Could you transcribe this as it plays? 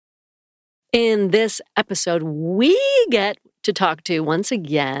In this episode, we get to talk to, once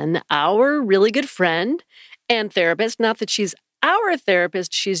again, our really good friend and therapist. Not that she's our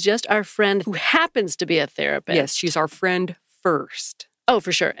therapist, she's just our friend who happens to be a therapist. Yes, she's our friend first. Oh,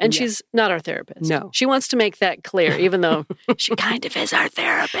 for sure. And she's not our therapist. No. She wants to make that clear, even though she kind of is our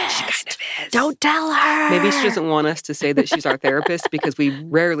therapist. She kind of is. Don't tell her. Maybe she doesn't want us to say that she's our therapist because we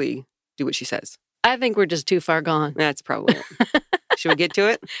rarely do what she says. I think we're just too far gone. That's probably it. Should we get to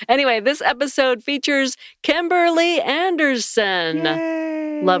it? Anyway, this episode features Kimberly Anderson.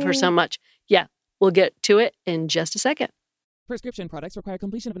 Yay. Love her so much. Yeah, we'll get to it in just a second. Prescription products require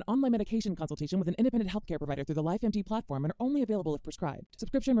completion of an online medication consultation with an independent healthcare provider through the LifeMD platform and are only available if prescribed.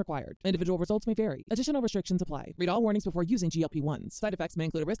 Subscription required. Individual results may vary. Additional restrictions apply. Read all warnings before using GLP-1s. Side effects may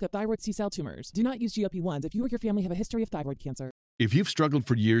include a risk of thyroid C-cell tumors. Do not use GLP-1s if you or your family have a history of thyroid cancer. If you've struggled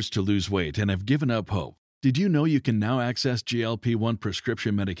for years to lose weight and have given up hope, did you know you can now access GLP-1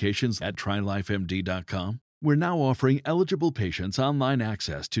 prescription medications at TryLifeMD.com? We're now offering eligible patients online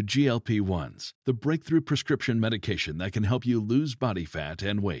access to GLP-1s, the breakthrough prescription medication that can help you lose body fat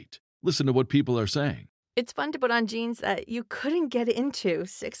and weight. Listen to what people are saying. It's fun to put on jeans that you couldn't get into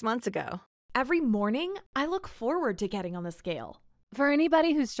 6 months ago. Every morning, I look forward to getting on the scale. For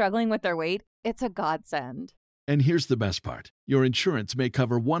anybody who's struggling with their weight, it's a godsend. And here's the best part. Your insurance may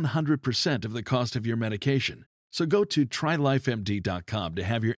cover 100% of the cost of your medication. So go to TryLifeMD.com to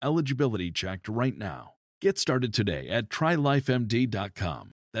have your eligibility checked right now. Get started today at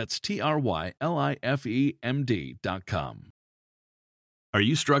TryLifeMD.com. That's TryLifeMD.com. Are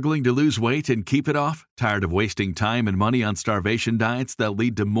you struggling to lose weight and keep it off? Tired of wasting time and money on starvation diets that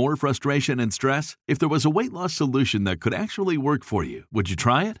lead to more frustration and stress? If there was a weight loss solution that could actually work for you, would you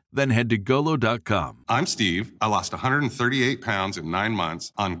try it? Then head to Golo.com. I'm Steve. I lost 138 pounds in 9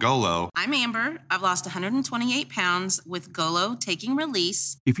 months on Golo. I'm Amber. I've lost 128 pounds with Golo Taking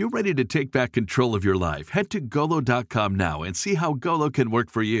Release. If you're ready to take back control of your life, head to Golo.com now and see how Golo can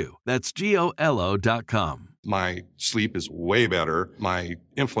work for you. That's GOLO.com. My sleep is way better. My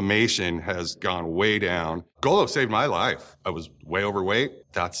inflammation has gone way down. Golo saved my life. I was way overweight.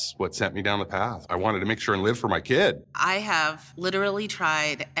 That's what sent me down the path. I wanted to make sure and live for my kid. I have literally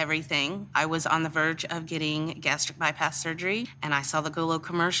tried everything. I was on the verge of getting gastric bypass surgery, and I saw the Golo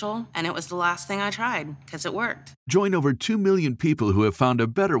commercial, and it was the last thing I tried because it worked. Join over 2 million people who have found a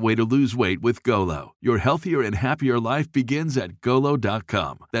better way to lose weight with Golo. Your healthier and happier life begins at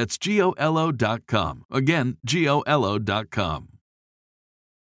Golo.com. That's GOLO.com. Again, GOLO.com.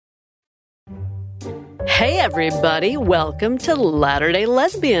 Hey, everybody. Welcome to Latter-day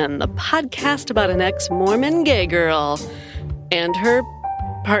Lesbian, the podcast about an ex-Mormon gay girl and her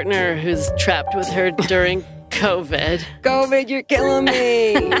partner who's trapped with her during COVID. COVID, you're killing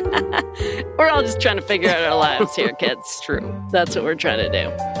me. We're all just trying to figure out our lives here, kids. It's true. That's what we're trying to do.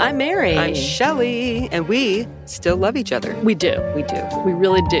 I'm Mary. I'm Shelly, and we still love each other. We do. We do. We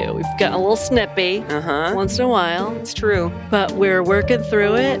really do. We've gotten a little snippy once in a while. It's true. But we're working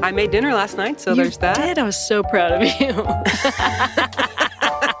through it. I made dinner last night, so there's that. You did. I was so proud of you.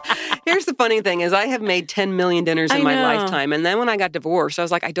 Here's the funny thing is I have made 10 million dinners in my lifetime. And then when I got divorced, I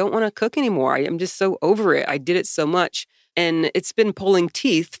was like, I don't want to cook anymore. I'm just so over it. I did it so much. And it's been pulling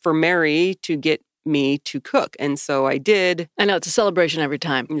teeth for Mary to get me to cook. And so I did. I know. It's a celebration every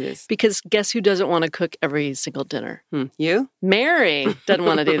time. It is. Because guess who doesn't want to cook every single dinner? You? Mary doesn't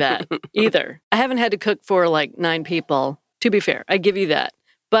want to do that either. I haven't had to cook for like 9 people. To be fair, I give you that.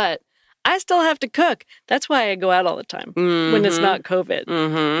 But I still have to cook. That's why I go out all the time when it's not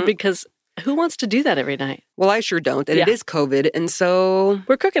COVID. Because who wants to do that every night? Well, I sure don't. And it is COVID. And so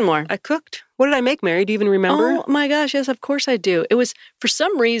we're cooking more. I cooked. What did I make, Mary? Do you even remember? Oh, my gosh. Yes, of course I do. It was, for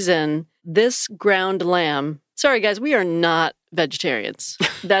some reason, this ground lamb. Sorry, guys, we are not vegetarians.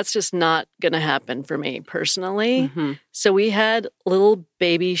 That's just not going to happen for me personally. So we had little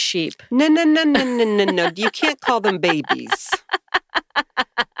baby sheep. No. You can't call them babies.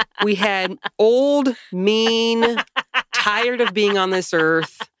 We had old, mean, tired of being on this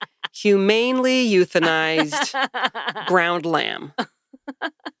earth, humanely euthanized ground lamb.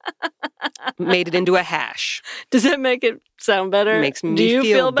 Made it into a hash. Does that make it sound better? Makes me do you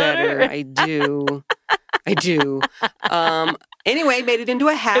feel better. I do. Anyway, made it into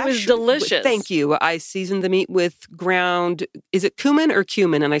a hash. It was delicious. Thank you. I seasoned the meat with ground, is it cumin or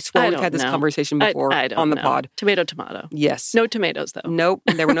cumin? And I swear we've had this conversation before on the pod. Tomato. Yes. No tomatoes, though. Nope.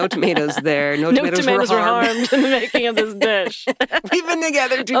 There were no tomatoes there. No tomatoes were harmed in the making of this dish. We've been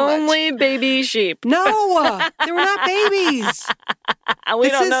together too much. Only baby sheep. No, they were not babies. We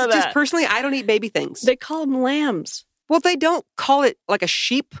don't know that. Just personally, I don't eat baby things. They call them lambs. Well, they don't call it like a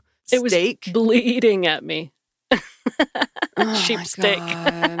sheep steak. It was bleeding at me. Sheep steak.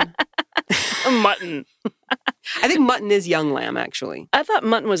 Mutton. I think mutton is young lamb, actually. I thought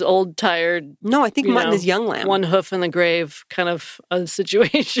mutton was old, tired. No, I think mutton is young lamb. One hoof in the grave kind of a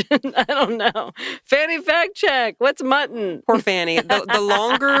situation. I don't know. Fanny, fact check. What's mutton? Poor Fanny. The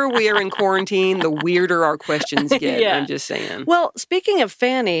longer we are in quarantine, the weirder our questions get. Yeah. I'm just saying. Well, speaking of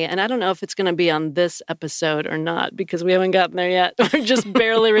Fanny, and I don't know if it's going to be on this episode or not because we haven't gotten there yet. We're just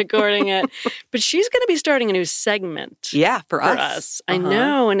barely recording it. But she's going to be starting a new segment. Yeah, for us. I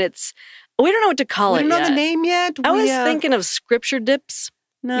know. And we don't know what to call it We don't know yet. the name yet. I was thinking of scripture dips.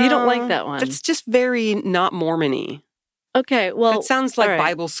 No, you don't like that one. It's just very not Mormon-y. Okay, well... It sounds like all right.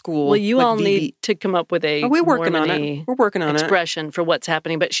 Bible school. Well, you like all VB. need to come up with a We're working on Mormon-y it. We're working on expression for what's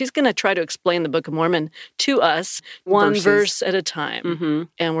happening. But she's going to try to explain the Book of Mormon to us one verse at a time. Mm-hmm.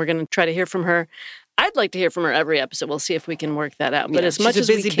 And we're going to try to hear from her. I'd like to hear from her every episode. We'll see if we can work that out. But as much as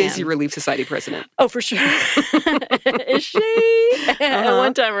we can. She's a busy Relief Society president. Oh, for sure. Is she? At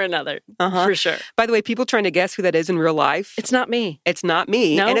one time or another. For sure. By the way, people trying to guess who that is in real life. It's not me. It's not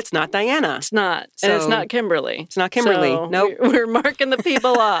me. No. And it's not Diana. It's not. And it's not Kimberly. It's not Kimberly. So Nope. We're marking the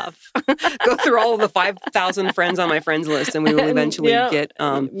people off. Go through all of the 5,000 friends on my friends list and we will eventually get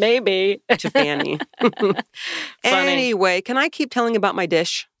maybe to Fanny. Anyway, can I keep telling about my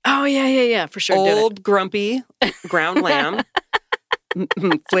dish? Oh, yeah, for sure. Old, grumpy ground lamb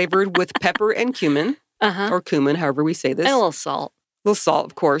flavored with pepper and cumin, or cumin, however we say this. And a little salt. A little salt,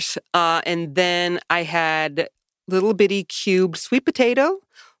 of course. And then I had little bitty cubed sweet potato,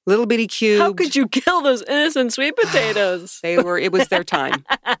 little bitty cubed... How could you kill those innocent sweet potatoes? It was their time.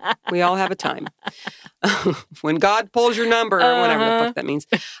 We all have a time. When God pulls your number, or whatever the fuck that means.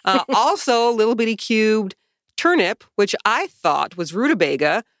 Also, little bitty cubed turnip, which I thought was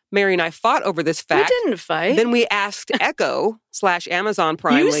rutabaga. Mary and I fought over this fact. We didn't fight. Then we asked Echo/Amazon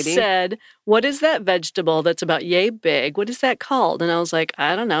Prime lady. You said, what is that vegetable that's about yay big? What is that called? And I was like,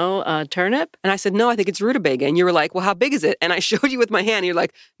 I don't know, turnip? And I said, no, I think it's rutabaga. And you were like, well, how big is it? And I showed you with my hand. And you're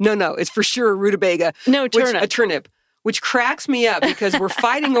like, no, it's for sure a rutabaga. No, turnip. A turnip. Which cracks me up because we're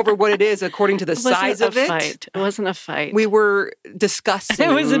fighting over what it is according to the size of it. It wasn't a fight. We were discussing.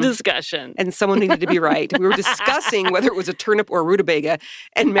 It was a discussion. And someone needed to be right. We were discussing whether it was a turnip or a rutabaga.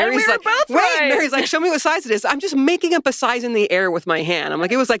 And Mary's like, both right. Mary's like, show me what size it is. I'm just making up a size in the air with my hand. I'm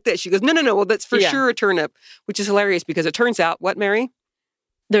like, it was like this. She goes, no. Well, that's for sure a turnip, which is hilarious because it turns out, what, Mary?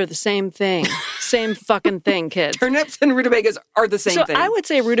 They're the same thing. Same fucking thing, kids. Turnips and rutabagas are the same thing. So I would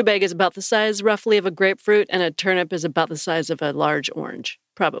say rutabaga is about the size, roughly, of a grapefruit, and a turnip is about the size of a large orange,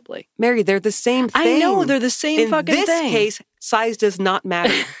 probably. Mary, they're the same thing. I know, they're the same fucking thing. In this case, size does not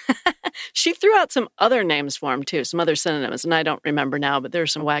matter. She threw out some other names for them, too, some other synonyms, and I don't remember now, but there are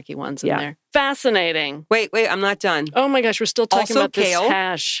some wacky ones in there. Fascinating. Wait, I'm not done. Oh my gosh, we're still talking about kale, this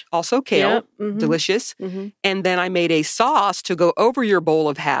hash. Also kale, delicious. And then I made a sauce to go over your bowl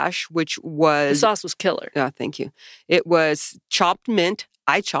of hash, which was... The sauce was killer. Thank you. It was chopped mint.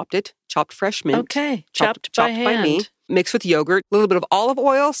 I chopped it, chopped fresh mint. Okay, chopped by hand. by me, mixed with yogurt, a little bit of olive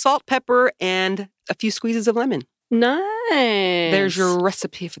oil, salt, pepper, and a few squeezes of lemon. Nice. There's your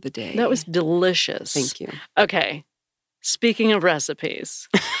recipe for the day. That was delicious. Thank you. Okay. Speaking of recipes.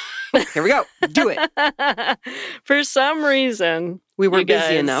 Here we go. Do it. For some reason. We weren't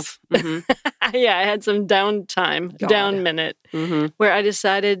busy enough. Mm-hmm. Yeah, I had some downtime, down minute, where I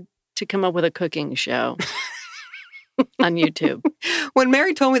decided to come up with a cooking show. On YouTube. When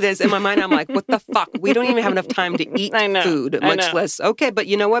Mary told me this, in my mind, I'm like, what the fuck? We don't even have enough time to eat food, much less. Okay, but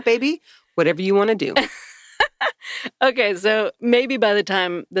you know what, baby? Whatever you want to do. Okay, so maybe by the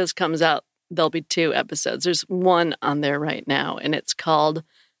time this comes out, there'll be 2 episodes. There's one on there right now, and it's called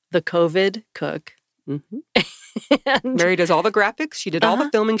The COVID Cook. Mary does all the graphics. She did all the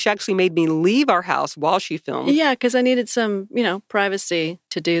filming. She actually made me leave our house while she filmed. Yeah, because I needed some, privacy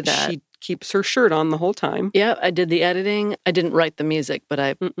to do that. She keeps her shirt on the whole time. Yeah, I did the editing. I didn't write the music, but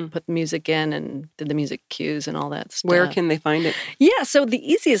I put the music in and did the music cues and all that stuff. Where can they find it? Yeah, so the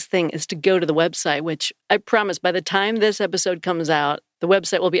easiest thing is to go to the website, which I promise by the time this episode comes out, the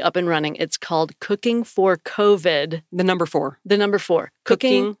website will be up and running. It's called Cooking for COVID. The number 4. The number 4.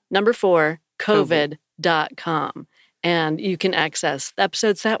 Cooking number 4, COVID.com. And you can access the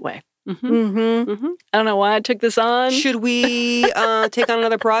episodes that way. I don't know why I took this on. Should we take on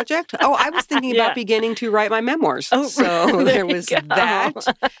another project? Oh, I was thinking about beginning to write my memoirs. Oh, so there was that,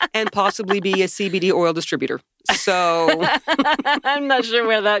 and possibly be a CBD oil distributor. So I'm not sure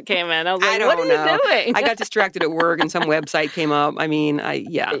where that came in. I was like, what are you doing? I got distracted at work and some website came up. I mean,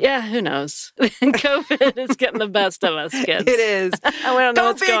 Yeah, who knows? COVID is getting the best of us, kids. It is. We don't know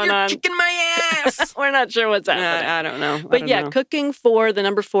what's going on. Kicking my ass. We're not sure what's happening. I don't know. But cooking for the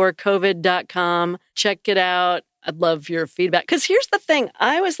number 4, COVID.com. Check it out. I'd love your feedback. Because here's the thing.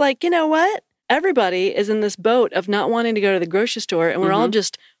 I was like, you know what? everybody is in this boat of not wanting to go to the grocery store, and we're all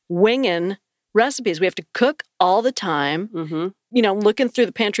just winging recipes. We have to cook all the time, looking through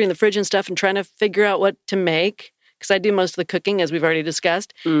the pantry and the fridge and stuff and trying to figure out what to make. Because I do most of the cooking, as we've already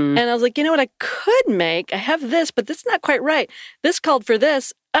discussed. And I was like, you know what I could make? I have this, but this is not quite right. This called for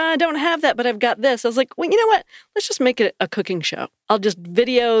this. I don't have that, but I've got this. I was like, well, you know what? Let's just make it a cooking show. I'll just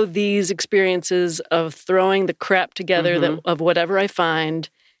video these experiences of throwing the crap together of whatever I find,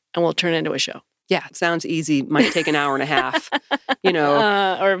 and we'll turn it into a show. Yeah, it sounds easy. Might take an hour and a half,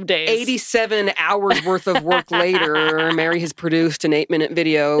 or days. 87 hours worth of work later, Mary has produced an 8-minute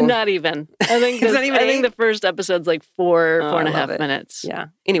video. Not even. I think the first episode's like four and a half minutes. Yeah.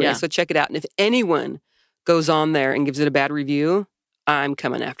 Anyway, so check it out. And if anyone goes on there and gives it a bad review, I'm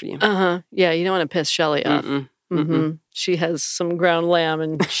coming after you. Yeah, you don't want to piss Shelley off. She has some ground lamb,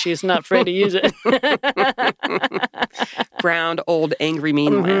 and she's not afraid to use it. Ground old angry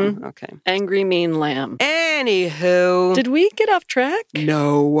mean lamb. Okay. Angry mean lamb. Anywho. Did we get off track?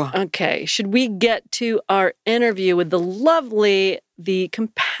 No. Okay. Should we get to our interview with the lovely, the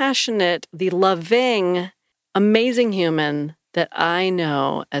compassionate, the loving, amazing human that I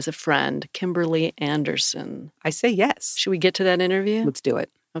know as a friend, Kimberly Anderson? I say yes. Should we get to that interview? Let's do it.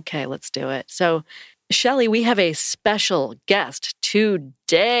 Okay, let's do it. So, Shelley, we have a special guest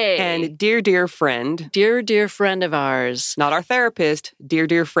today. And dear friend. Dear friend of ours. Not our therapist.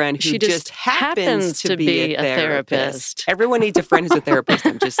 Dear friend who she just happens to be a therapist. Everyone needs a friend who's a therapist,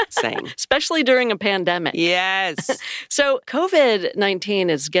 I'm just saying. Especially during a pandemic. Yes. So COVID-19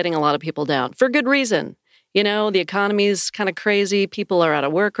 is getting a lot of people down for good reason. The economy's kind of crazy. People are out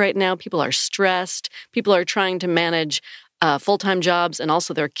of work right now. People are stressed. People are trying to manage full-time jobs and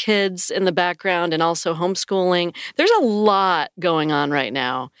also their kids in the background and also homeschooling. There's a lot going on right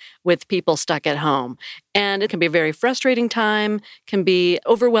now with people stuck at home. And it can be a very frustrating time, can be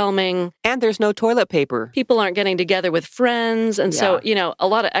overwhelming. And there's no toilet paper. People aren't getting together with friends. And so, a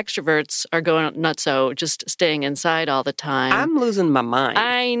lot of extroverts are going nutso, just staying inside all the time. I'm losing my mind.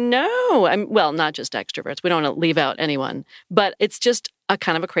 I know. Well, not just extroverts. We don't want to leave out anyone. But it's just a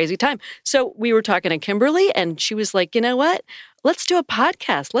kind of a crazy time. So we were talking to Kimberly, and she was like, you know what? Let's do a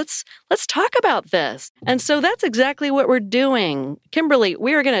podcast. Let's talk about this. And so that's exactly what we're doing. Kimberly,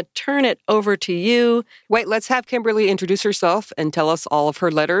 we are going to turn it over to you. Wait, let's have Kimberly introduce herself and tell us all of her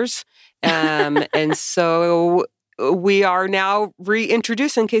letters. And so we are now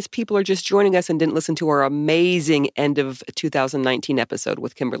reintroduced in case people are just joining us and didn't listen to our amazing end of 2019 episode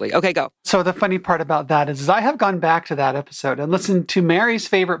with Kimberly. Okay, go. So the funny part about that is I have gone back to that episode and listened to Mary's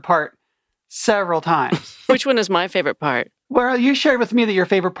favorite part several times. Which one is my favorite part? Well, you shared with me that your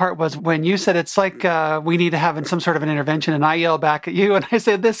favorite part was when you said it's like we need to have some sort of an intervention, and I yell back at you, and I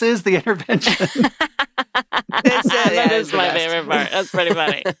said, this is the intervention. That is my favorite part. That's pretty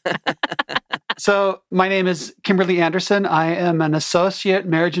funny. So my name is Kimberly Anderson. I am an associate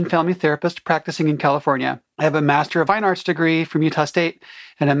marriage and family therapist practicing in California. I have a Master of Fine Arts degree from Utah State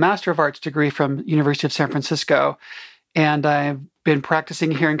and a Master of Arts degree from University of San Francisco. And I've been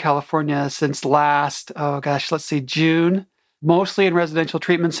practicing here in California since June. Mostly in residential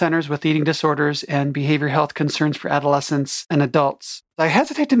treatment centers with eating disorders and behavior health concerns for adolescents and adults. I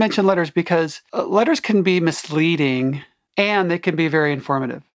hesitate to mention letters because letters can be misleading and they can be very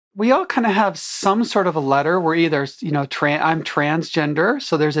informative. We all kind of have some sort of a letter. We're either, I'm transgender,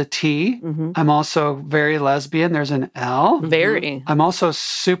 so there's a T. Mm-hmm. I'm also very lesbian. There's an L. Very. I'm also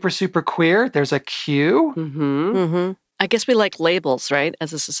super, super queer. There's a Q. Mm-hmm. Mm-hmm. I guess we like labels, right,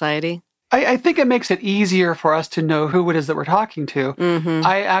 as a society? I think it makes it easier for us to know who it is that we're talking to. Mm-hmm.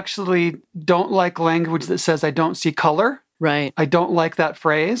 I actually don't like language that says I don't see color. Right. I don't like that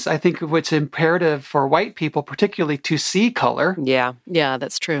phrase. I think it's imperative for white people, particularly, to see color. Yeah. Yeah,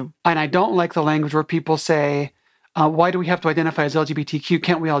 that's true. And I don't like the language where people say, why do we have to identify as LGBTQ?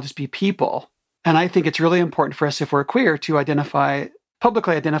 Can't we all just be people? And I think it's really important for us, if we're queer, to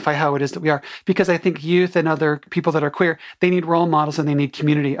publicly identify how it is that we are. Because I think youth and other people that are queer, they need role models and they need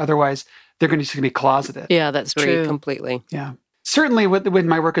community. Otherwise, they're going to be closeted. Yeah, that's true. Completely. Yeah. Certainly with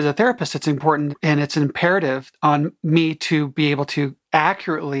my work as a therapist, it's important and it's imperative on me to be able to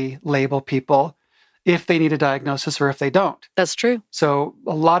accurately label people if they need a diagnosis or if they don't. That's true. So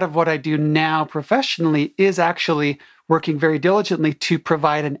a lot of what I do now professionally is actually working very diligently to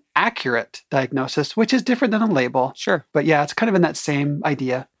provide an accurate diagnosis, which is different than a label. Sure. But yeah, it's kind of in that same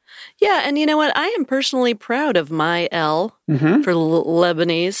idea. Yeah, and you know what? I am personally proud of my L for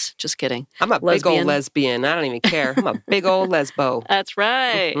Lebanese. Just kidding. I'm a big old lesbian. I don't even care. I'm a big old lesbo. That's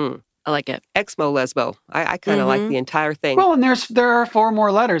right. Mm-hmm. I like it. Exmo lesbo. I kind of like the entire thing. Well, and there are 4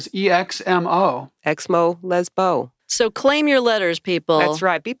 more letters. EXMO. Exmo lesbo. So claim your letters, people. That's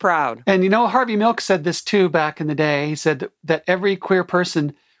right. Be proud. And Harvey Milk said this too back in the day. He said that every queer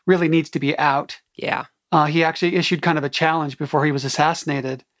person really needs to be out. Yeah. He actually issued kind of a challenge before he was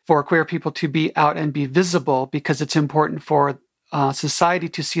assassinated for queer people to be out and be visible because it's important for society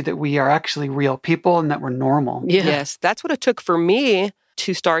to see that we are actually real people and that we're normal. Yeah. Yes, that's what it took for me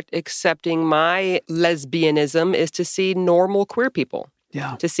to start accepting my lesbianism, is to see normal queer people.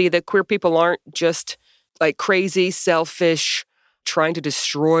 Yeah. To see that queer people aren't just like crazy, selfish, trying to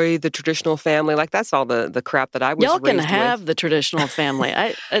destroy the traditional family. Like, that's all the crap that I was Y'all raised can with. have the traditional family.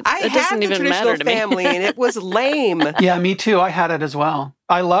 I it had doesn't the even traditional matter to me. family, and it was lame. Yeah, me too. I had it as well.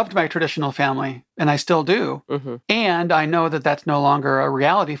 I loved my traditional family, and I still do. Mm-hmm. And I know that that's no longer a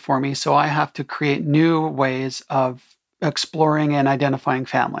reality for me, so I have to create new ways of exploring and identifying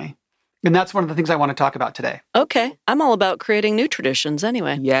family. And that's one of the things I want to talk about today. Okay. I'm all about creating new traditions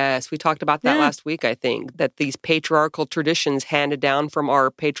anyway. Yes, we talked about that last week, I think, that these patriarchal traditions handed down from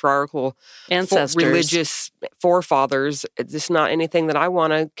our patriarchal ancestors, religious forefathers, it's just not anything that I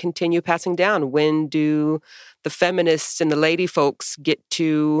want to continue passing down. When do the feminists and the lady folks get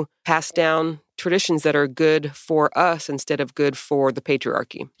to pass down traditions that are good for us instead of good for the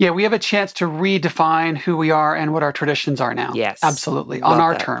patriarchy? Yeah, we have a chance to redefine who we are and what our traditions are now. Yes. Absolutely. Love On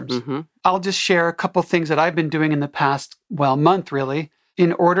our that. terms. Mm-hmm. I'll just share a couple things that I've been doing in the past, month really,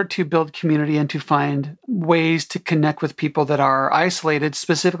 in order to build community and to find ways to connect with people that are isolated,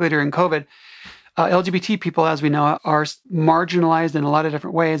 specifically during COVID. LGBT people, as we know, are marginalized in a lot of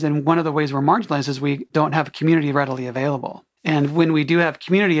different ways. And one of the ways we're marginalized is we don't have a community readily available. And when we do have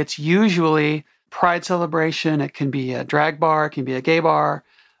community, it's usually Pride celebration. It can be a drag bar. It can be a gay bar.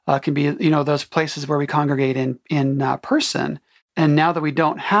 It can be, those places where we congregate in person. And now that we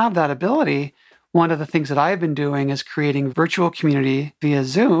don't have that ability, one of the things that I've been doing is creating virtual community via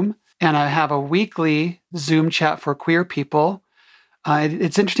Zoom. And I have a weekly Zoom chat for queer people.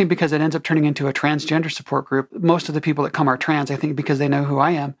 It's interesting because it ends up turning into a transgender support group. Most of the people that come are trans, I think, because they know who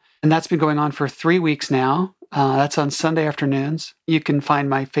I am. And that's been going on for 3 weeks now. That's on Sunday afternoons. You can find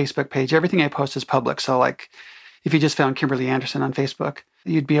my Facebook page. Everything I post is public. So like if you just found Kimberly Anderson on Facebook,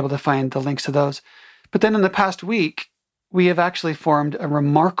 you'd be able to find the links to those. But then in the past week, we have actually formed a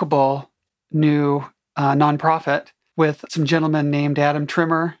remarkable new nonprofit with some gentlemen named Adam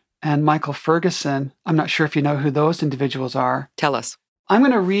Trimmer and Michael Ferguson. I'm not sure if you know who those individuals are. Tell us. I'm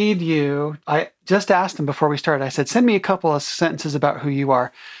going to read you. I just asked them before we started. I said, send me a couple of sentences about who you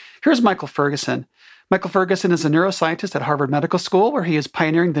are. Here's Michael Ferguson. Michael Ferguson is a neuroscientist at Harvard Medical School, where he is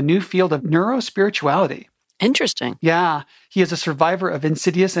pioneering the new field of neurospirituality. Interesting. Yeah. He is a survivor of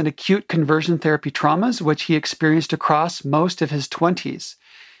insidious and acute conversion therapy traumas, which he experienced across most of his 20s.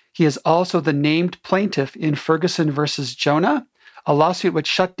 He is also the named plaintiff in Ferguson versus Jonah, a lawsuit which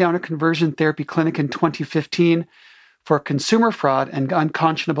shut down a conversion therapy clinic in 2015 for consumer fraud and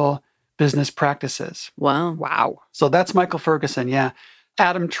unconscionable business practices. Wow. So that's Michael Ferguson, yeah.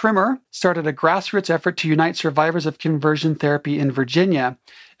 Adam Trimmer started a grassroots effort to unite survivors of conversion therapy in Virginia.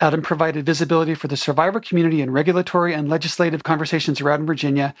 Adam provided visibility for the survivor community in regulatory and legislative conversations around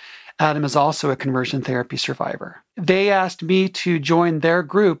Virginia. Adam is also a conversion therapy survivor. They asked me to join their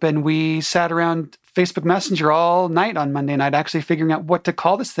group, and we sat around Facebook Messenger all night on Monday night, actually figuring out what to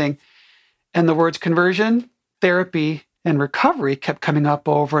call this thing. And the words conversion, therapy, and recovery kept coming up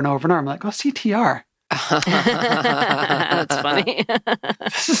over and over and over. I'm like, CTR. That's funny.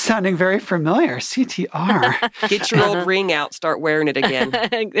 This is sounding very familiar. CTR. Get your old ring out. Start wearing it again.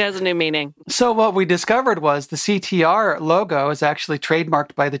 It has a new meaning. So what we discovered was the CTR logo is actually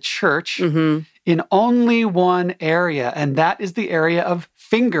trademarked by the church in only one area, and that is the area of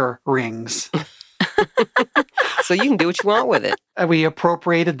finger rings. So you can do what you want with it. We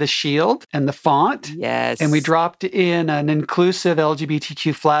appropriated the shield and the font. Yes. And we dropped in an inclusive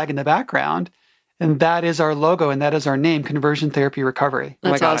LGBTQ flag in the background. And that is our logo, and that is our name, Conversion Therapy Recovery. Oh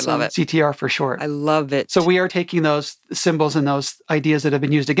my God, awesome. I love it. CTR for short. I love it. So we are taking those symbols and those ideas that have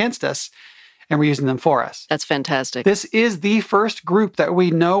been used against us, and we're using them for us. That's fantastic. This is the first group that we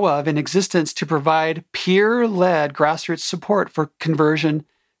know of in existence to provide peer-led grassroots support for conversion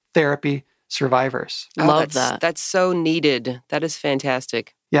therapy survivors. Love that. That's so needed. That is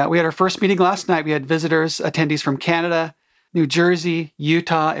fantastic. Yeah, we had our first meeting last night. We had visitors, attendees from Canada, New Jersey,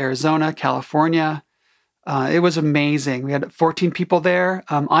 Utah, Arizona, California. It was amazing. We had 14 people there.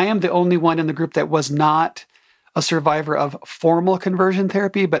 I am the only one in the group that was not a survivor of formal conversion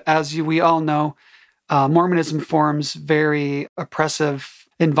therapy, but as we all know, Mormonism forms very oppressive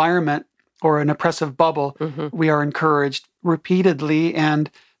environment or an oppressive bubble. We are encouraged repeatedly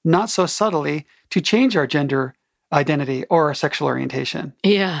and not so subtly to change our gender identity or our sexual orientation.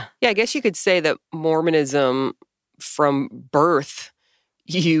 Yeah. Yeah, I guess you could say that Mormonism from birth,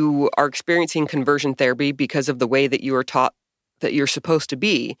 you are experiencing conversion therapy because of the way that you are taught that you're supposed to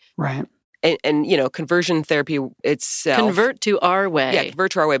be. Right. And conversion therapy itself. Convert to our way. Yeah,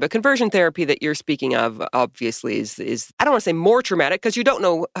 convert to our way. But conversion therapy that you're speaking of, obviously, is I don't want to say more traumatic because you don't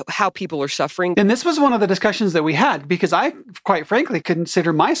know how people are suffering. And this was one of the discussions that we had because I, quite frankly,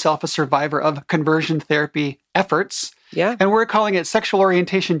 consider myself a survivor of conversion therapy efforts. Yeah. And we're calling it sexual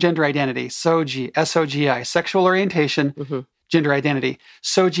orientation, gender identity, SOGI, S-O-G-I, sexual orientation, gender identity,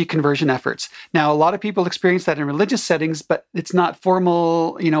 SOGI conversion efforts. Now, a lot of people experience that in religious settings, but it's not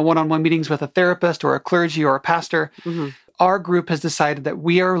formal, one-on-one meetings with a therapist or a clergy or a pastor. Our group has decided that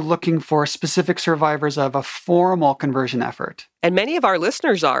we are looking for specific survivors of a formal conversion effort. And many of our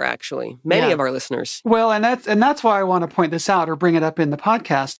listeners are, actually. Many of our listeners. Well, and that's why I want to point this out or bring it up in the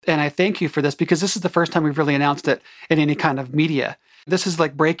podcast. And I thank you for this because this is the first time we've really announced it in any kind of media. This is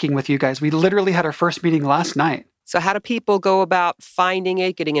like breaking with you guys. We literally had our first meeting last night. So how do people go about finding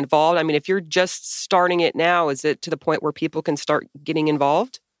it, getting involved? I mean, if you're just starting it now, is it to the point where people can start getting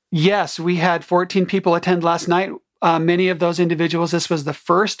involved? Yes, we had 14 people attend last night. Many of those individuals, this was the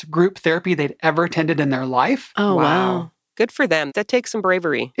first group therapy they'd ever attended in their life. Oh, wow. Good for them. That takes some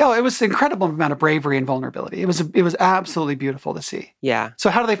bravery. Yeah, it was an incredible amount of bravery and vulnerability. It was absolutely beautiful to see. Yeah. So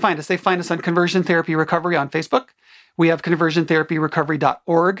how do they find us? They find us on Conversion Therapy Recovery on Facebook. We have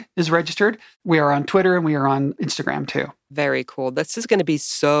conversiontherapyrecovery.org is registered. We are on Twitter and we are on Instagram too. Very cool. This is going to be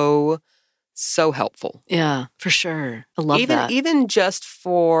so helpful. Yeah, for sure. I love that. Even just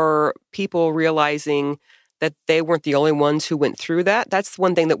for people realizing that they weren't the only ones who went through that. That's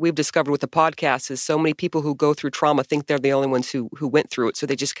one thing that we've discovered with the podcast is so many people who go through trauma think they're the only ones who went through it. So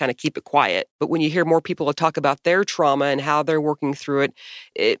they just kind of keep it quiet. But when you hear more people talk about their trauma and how they're working through it,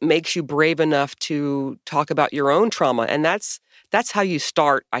 it makes you brave enough to talk about your own trauma. And that's how you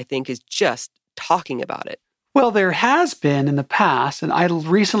start, I think, is just talking about it. Well, there has been in the past, and I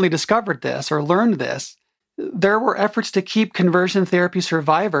recently discovered this or learned this, there were efforts to keep conversion therapy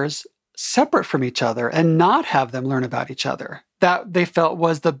survivors separate from each other and not have them learn about each other. That they felt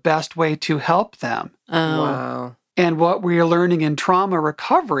was the best way to help them. Oh. Wow. And what we are learning in trauma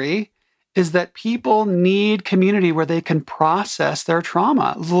recovery is that people need community where they can process their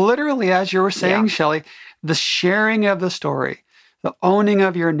trauma. Literally, as you were saying, Shelley, the sharing of the story, the owning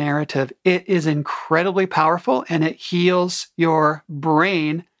of your narrative, it is incredibly powerful and it heals your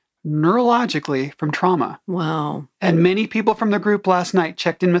brain neurologically from trauma. Wow. And many people from the group last night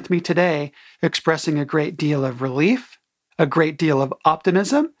checked in with me today expressing a great deal of relief, a great deal of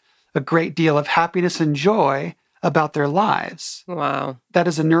optimism, a great deal of happiness and joy about their lives. Wow. That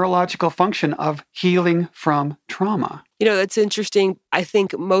is a neurological function of healing from trauma. That's interesting. I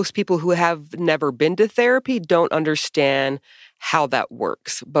think most people who have never been to therapy don't understand how that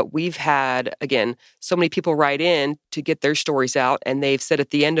works. But we've had, again, so many people write in to get their stories out, and they've said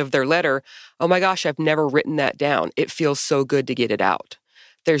at the end of their letter, oh my gosh, I've never written that down. It feels so good to get it out.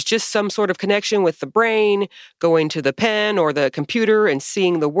 There's just some sort of connection with the brain, going to the pen or the computer and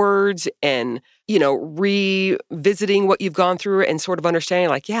seeing the words and, revisiting what you've gone through and sort of understanding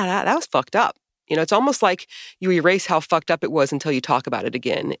like, yeah, that was fucked up. It's almost like you erase how fucked up it was until you talk about it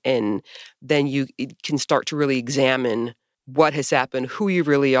again. And then you can start to really examine what has happened, who you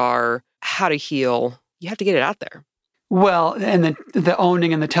really are, how to heal. You have to get it out there. Well, and the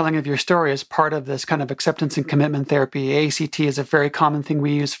owning and the telling of your story is part of this kind of acceptance and commitment therapy. ACT is a very common thing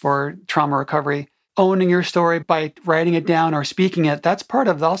we use for trauma recovery. Owning your story by writing it down or speaking it, that's part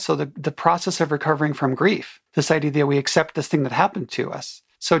of also the process of recovering from grief. This idea that we accept this thing that happened to us.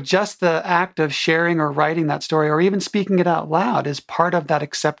 So just the act of sharing or writing that story or even speaking it out loud is part of that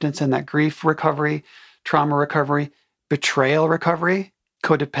acceptance and that grief recovery, trauma recovery, betrayal recovery,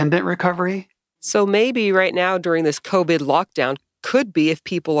 codependent recovery. So maybe right now during this COVID lockdown could be, if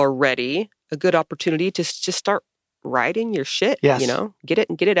people are ready, a good opportunity to just start writing your shit. Yes. Get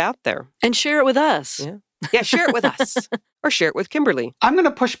it out there. And share it with us. Yeah, share it with us. Or share it with Kimberly. I'm going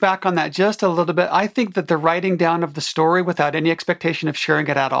to push back on that just a little bit. I think that the writing down of the story without any expectation of sharing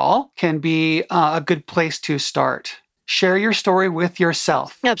it at all can be a good place to start. Share your story with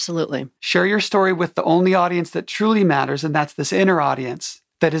yourself. Absolutely. Share your story with the only audience that truly matters, and that's this inner audience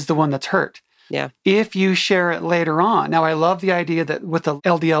that is the one that's hurt. Yeah. If you share it later on. Now, I love the idea that with the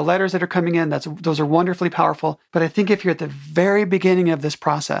LDL letters that are coming in, those are wonderfully powerful. But I think if you're at the very beginning of this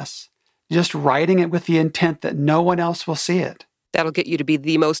process, just writing it with the intent that no one else will see it. That'll get you to be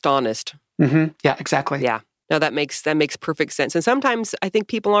the most honest. Mm-hmm. Yeah, exactly. Yeah. No, that makes perfect sense. And sometimes I think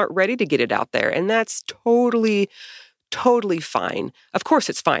people aren't ready to get it out there. And that's totally fine. Of course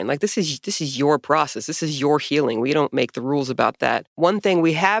it's fine. Like this is your process. This is your healing. We don't make the rules about that. One thing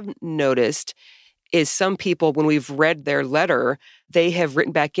we have noticed is some people, when we've read their letter, they have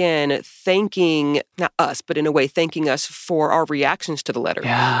written back in thanking, not us, but in a way thanking us for our reactions to the letter.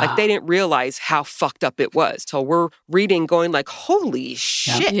 Yeah. Like they didn't realize how fucked up it was. So we're reading going like, holy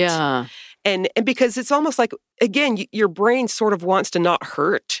shit. Yeah. And because it's almost like, again, your brain sort of wants to not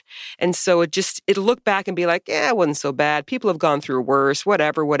hurt. And so it'll look back and be like, yeah, it wasn't so bad. People have gone through worse,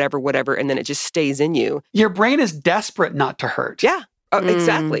 whatever. And then it just stays in you. Your brain is desperate not to hurt. Yeah.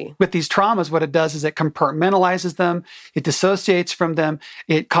 Exactly. With these traumas, what it does is it compartmentalizes them, it dissociates from them,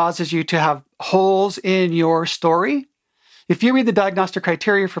 it causes you to have holes in your story. If you read the diagnostic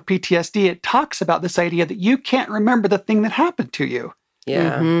criteria for PTSD, it talks about this idea that you can't remember the thing that happened to you.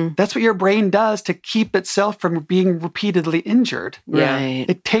 Yeah. Mm-hmm. That's what your brain does to keep itself from being repeatedly injured. Yeah. Right.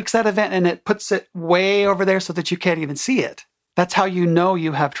 It takes that event and it puts it way over there so that you can't even see it. That's how you know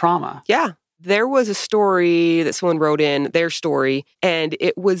you have trauma. Yeah. There was a story that someone wrote in, their story, and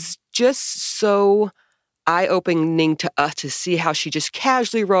it was just so eye-opening to us to see how she just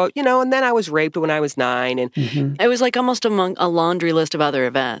casually wrote, and then I was raped when I was 9. And it was like almost among a laundry list of other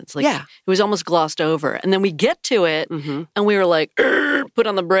events. Like it was almost glossed over. And then we get to it and we were like, put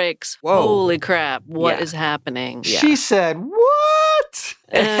on the brakes. Whoa. Holy crap, what is happening? Yeah. She said, what?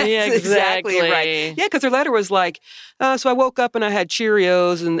 Yeah, That's exactly. right. Yeah, because her letter was like, so I woke up and I had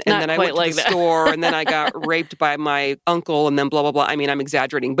Cheerios and then I went to the store and then I got raped by my uncle and then blah, blah, blah. I mean, I'm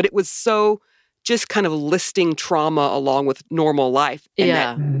exaggerating, but it was so just kind of listing trauma along with normal life. And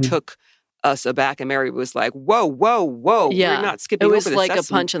that took us aback. And Mary was like, whoa, whoa, whoa. Yeah. We're not skipping over this. It was like a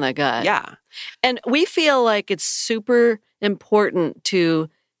punch in the gut. Yeah. And we feel like it's super important to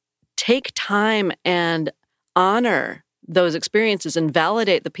take time and honor those experiences and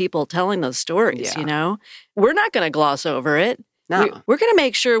validate the people telling those stories, We're not going to gloss over it. No. We're going to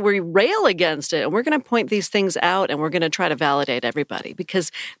make sure we rail against it and we're going to point these things out and we're going to try to validate everybody because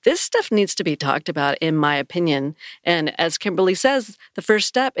this stuff needs to be talked about, in my opinion. And as Kimberly says, the first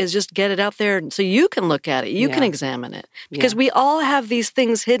step is just get it out there so you can look at it. You can examine it because we all have these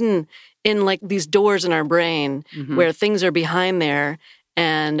things hidden in like these doors in our brain where things are behind there.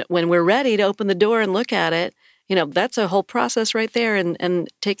 And when we're ready to open the door and look at it, that's a whole process right there. And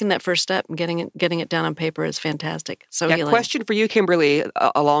taking that first step and getting it down on paper is fantastic. So healing. Question for you, Kimberly,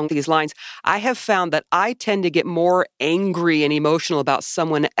 along these lines. I have found that I tend to get more angry and emotional about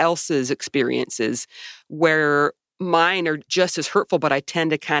someone else's experiences where mine are just as hurtful, but I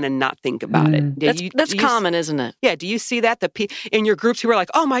tend to kind of not think about it. That's common, isn't it? Yeah. Do you see that? In your groups who are like,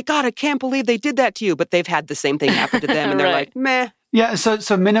 oh my God, I can't believe they did that to you, but they've had the same thing happen to them and they're like, meh. Yeah,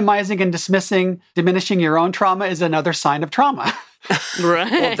 so minimizing and diminishing your own trauma is another sign of trauma.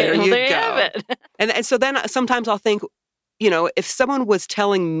 Right. Well, there you go. Have it. And so then sometimes I'll think, if someone was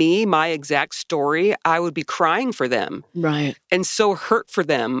telling me my exact story, I would be crying for them. Right. And so hurt for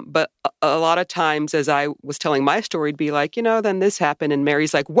them. But a lot of times as I was telling my story, it'd be like, then this happened. And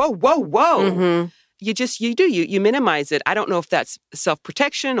Mary's like, whoa, whoa, whoa. Mm-hmm. You minimize it. I don't know if that's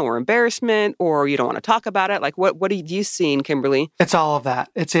self-protection or embarrassment or you don't want to talk about it. Like what have you seen, Kimberly? It's all of that.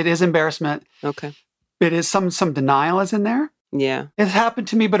 It is embarrassment. Okay. It is some denial is in there. Yeah. It happened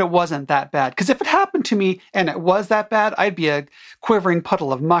to me, but it wasn't that bad. Because if it happened to me and it was that bad, I'd be a quivering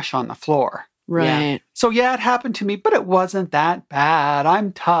puddle of mush on the floor. Right. Yeah. So it happened to me, but it wasn't that bad.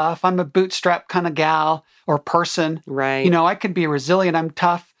 I'm tough. I'm a bootstrap kind of gal or person. Right. I can be resilient. I'm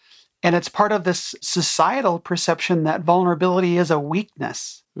tough. And it's part of this societal perception that vulnerability is a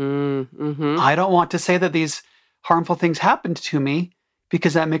weakness. Mm-hmm. I don't want to say that these harmful things happened to me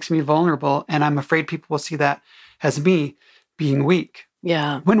because that makes me vulnerable. And I'm afraid people will see that as me being weak.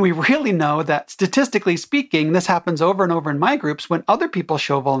 Yeah. When we really know that statistically speaking, this happens over and over in my groups, when other people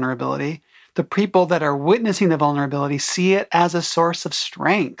show vulnerability, the people that are witnessing the vulnerability see it as a source of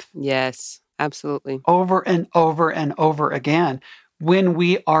strength. Yes, absolutely. Over and over and over again. When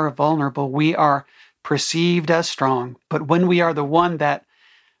we are vulnerable, we are perceived as strong. But when we are the one that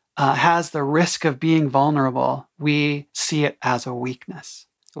has the risk of being vulnerable, we see it as a weakness.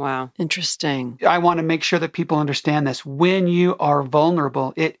 Wow. Interesting. I want to make sure that people understand this. When you are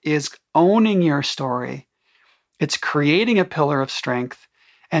vulnerable, it is owning your story. It's creating a pillar of strength,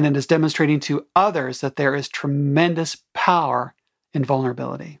 and it is demonstrating to others that there is tremendous power in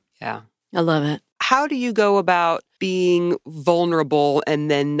vulnerability. Yeah. I love it. How do you go about being vulnerable and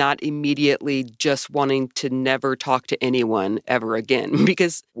then not immediately just wanting to never talk to anyone ever again?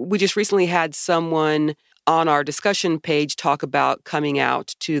 Because we just recently had someone on our discussion page talk about coming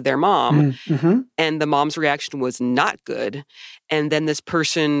out to their mom, and the mom's reaction was not good. And then this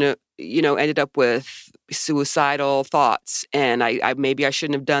person, ended up with suicidal thoughts, and I maybe I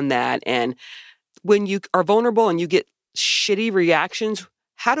shouldn't have done that. And when you are vulnerable and you get shitty reactions,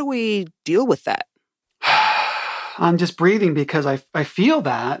 how do we deal with that? I'm just breathing because I feel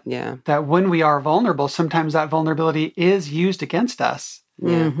that when we are vulnerable, sometimes that vulnerability is used against us.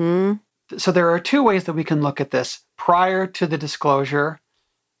 Yeah. Mm-hmm. So there are two ways that we can look at this: prior to the disclosure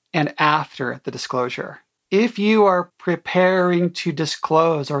and after the disclosure. If you are preparing to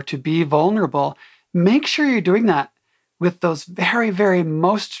disclose or to be vulnerable, make sure you're doing that with those very, very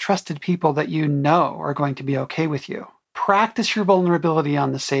most trusted people that you know are going to be okay with you. Practice your vulnerability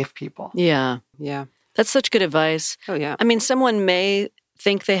on the safe people. Yeah. Yeah. That's such good advice. Oh, yeah. I mean, someone may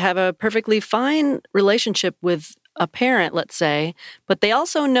think they have a perfectly fine relationship with a parent, let's say, but they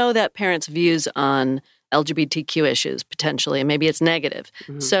also know that parent's views on LGBTQ issues potentially, and maybe it's negative.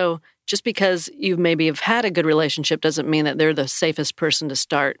 Mm-hmm. So just because you maybe have had a good relationship doesn't mean that they're the safest person to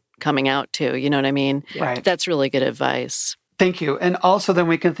start coming out to. You know what I mean? Right. That's really good advice. Thank you. And also then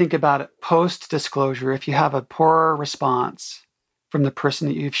we can think about it post-disclosure. If you have a poor response from the person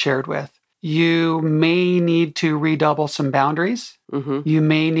that you've shared with, you may need to redouble some boundaries. Mm-hmm. You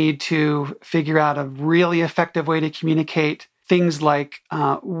may need to figure out a really effective way to communicate things like,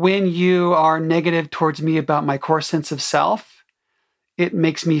 when you are negative towards me about my core sense of self, it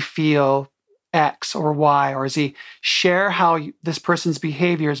makes me feel X or Y or Z. Share how this person's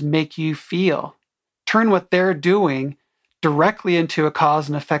behaviors make you feel. Turn what they're doing directly into a cause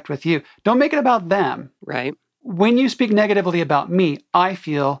and effect with you. Don't make it about them. Right. When you speak negatively about me, I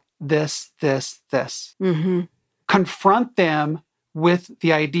feel this. Mm-hmm. Confront them with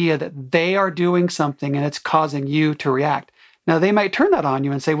the idea that they are doing something and it's causing you to react. Now, they might turn that on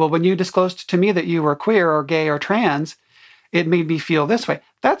you and say, well, when you disclosed to me that you were queer or gay or trans, it made me feel this way.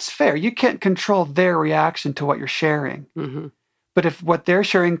 That's fair. You can't control their reaction to what you're sharing. Mm-hmm. But if what they're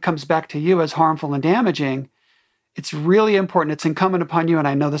sharing comes back to you as harmful and damaging, it's really important. It's incumbent upon you, and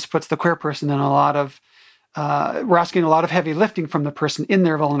I know this puts the queer person in a lot of, we're asking a lot of heavy lifting from the person in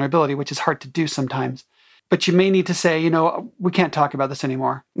their vulnerability, which is hard to do sometimes. But you may need to say, we can't talk about this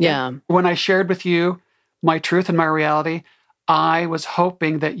anymore. Yeah. When I shared with you my truth and my reality, I was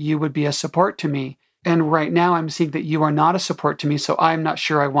hoping that you would be a support to me. And right now I'm seeing that you are not a support to me, so I'm not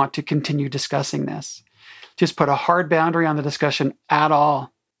sure I want to continue discussing this. Just put a hard boundary on the discussion at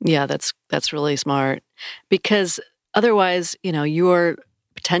all. Yeah, that's really smart. Because otherwise, you're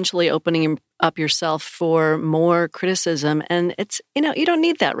potentially opening up yourself for more criticism. And it's, you don't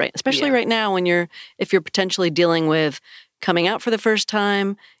need that, right? Especially right now if you're potentially dealing with coming out for the first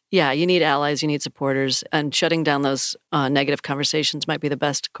time. Yeah, you need allies, you need supporters, and shutting down those negative conversations might be the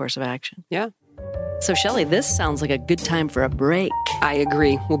best course of action. Yeah. So, Shelley, this sounds like a good time for a break. I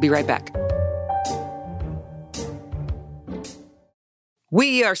agree. We'll be right back.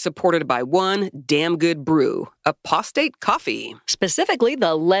 We are supported by one damn good brew, Apostate Coffee. Specifically,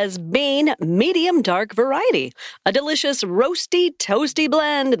 the Les Bean Medium Dark variety. A delicious, roasty, toasty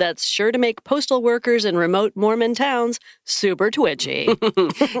blend that's sure to make postal workers in remote Mormon towns super twitchy.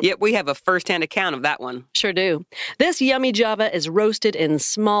 Yep, we have a first-hand account of that one. Sure do. This yummy Java is roasted in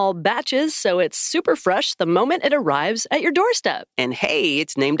small batches, so it's super fresh the moment it arrives at your doorstep. And hey,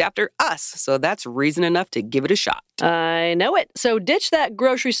 it's named after us, so that's reason enough to give it a shot. I know it. So ditch that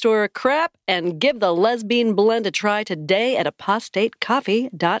grocery store crap and give the Les Bean blend a try today at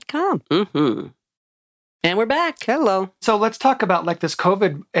apostatecoffee.com. Mm-hmm. And we're back. Hello. So let's talk about this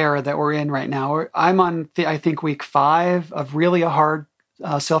COVID era that we're in right now. I'm on, I think, week 5 of really a hard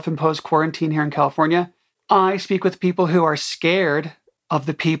self-imposed quarantine here in California. I speak with people who are scared of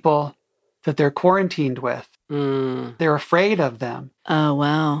the people that they're quarantined with. They're afraid of them. Oh,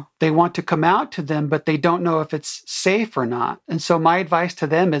 wow. They want to come out to them, but they don't know if it's safe or not. And so my advice to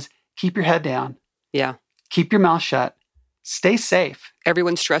them is keep your head down. Yeah. Keep your mouth shut. Stay safe.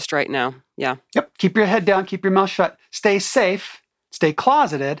 Everyone's stressed right now. Yeah. Yep. Keep your head down. Keep your mouth shut. Stay safe. Stay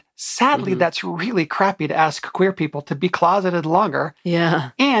closeted. Sadly, that's really crappy to ask queer people to be closeted longer. Yeah.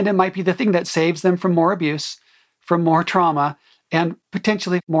 And it might be the thing that saves them from more abuse, from more trauma, and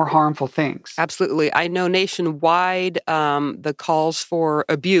potentially more harmful things. Absolutely. I know nationwide, the calls for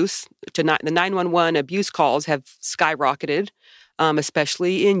abuse, the 911 abuse calls have skyrocketed,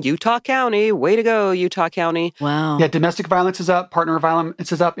 especially in Utah County. Way to go, Utah County. Wow. Yeah, domestic violence is up, partner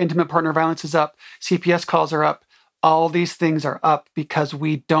violence is up, intimate partner violence is up, CPS calls are up. All these things are up because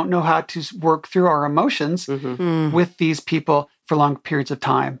we don't know how to work through our emotions with these people for long periods of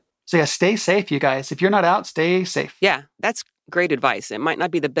time. So yeah, stay safe, you guys. If you're not out, stay safe. Yeah, that's great advice. It might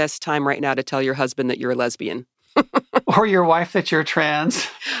not be the best time right now to tell your husband that you're a lesbian. Or your wife that you're trans.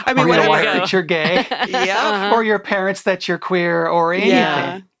 I mean, or your wife go. that you're gay. Yeah. Or your parents that you're queer or anything.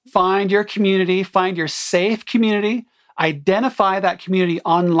 Yeah. Find your community, find your safe community, identify that community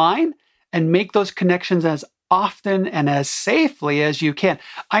online, and make those connections as often and as safely as you can.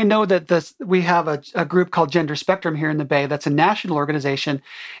 I know that we have a group called Gender Spectrum here in the Bay. That's a national organization.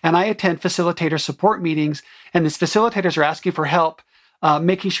 And I attend facilitator support meetings. And these facilitators are asking for help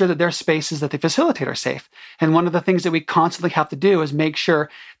making sure that their spaces that they facilitate are safe. And one of the things that we constantly have to do is make sure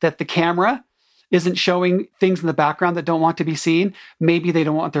that the camera isn't showing things in the background that don't want to be seen. Maybe they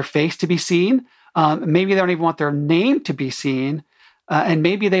don't want their face to be seen. Maybe they don't even want their name to be seen. And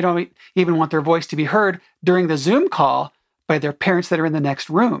maybe they don't even want their voice to be heard during the Zoom call by their parents that are in the next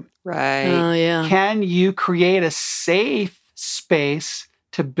room. Right. Oh, yeah. Can you create a safe space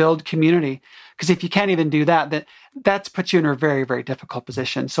to build community? Because if you can't even do that, that's put you in a very, very difficult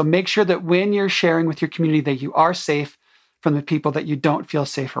position. So make sure that when you're sharing with your community that you are safe from the people that you don't feel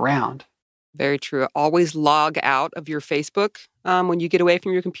safe around. Very true. Always log out of your Facebook when you get away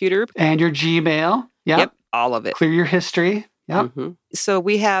from your computer. And your Gmail. Yep, all of it. Clear your history. Yep. Mm-hmm. So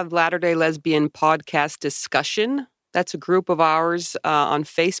we have Latter-day Lesbian Podcast Discussion. That's a group of ours on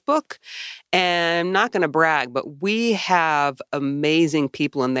Facebook. And I'm not going to brag, but we have amazing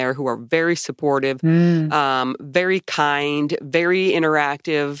people in there who are very supportive, very kind, very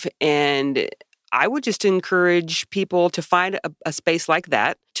interactive. And I would just encourage people to find a space like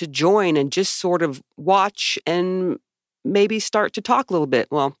that to join and just sort of watch and maybe start to talk a little bit.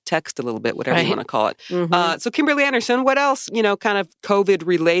 Well, text a little bit, whatever you want to call it. Mm-hmm. So Kimberly Anderson, what else, kind of COVID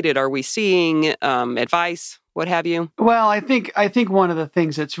related are we seeing? Advice, what have you? Well, I think one of the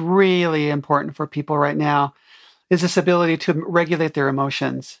things that's really important for people right now is this ability to regulate their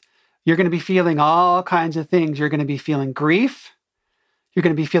emotions. You're going to be feeling all kinds of things. You're going to be feeling grief. You're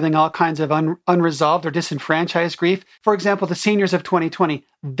going to be feeling all kinds of unresolved or disenfranchised grief. For example, the seniors of 2020,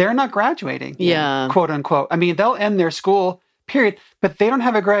 they're not graduating, quote unquote. I mean, they'll end their school, period, but they don't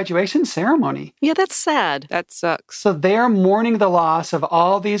have a graduation ceremony. Yeah, that's sad. That sucks. So they're mourning the loss of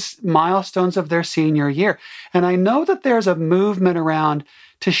all these milestones of their senior year. And I know that there's a movement around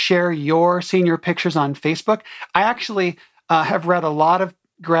to share your senior pictures on Facebook. I actually have read a lot of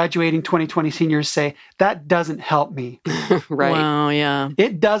graduating 2020 seniors say, that doesn't help me. Right. Wow, yeah.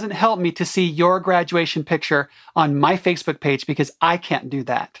 It doesn't help me to see your graduation picture on my Facebook page because I can't do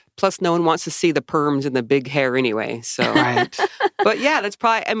that. Plus, no one wants to see the perms and the big hair anyway. So, right. But yeah, that's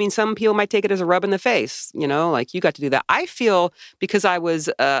probably, some people might take it as a rub in the face, like you got to do that. I feel, because I was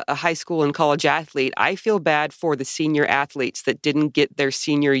a high school and college athlete, I feel bad for the senior athletes that didn't get their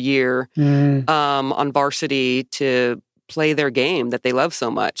senior year on varsity to play their game that they love so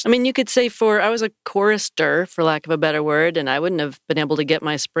much. I mean, you could say I was a chorister, for lack of a better word, and I wouldn't have been able to get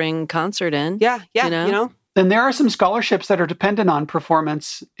my spring concert in. Yeah, And there are some scholarships that are dependent on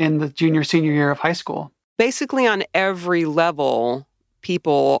performance in the junior, senior year of high school. Basically, on every level,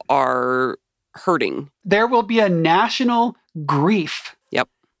 people are hurting. There will be a national grief. Yep.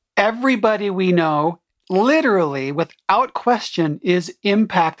 Everybody we know, literally, without question, is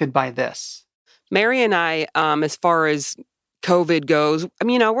impacted by this. Mary and I, as far as COVID goes,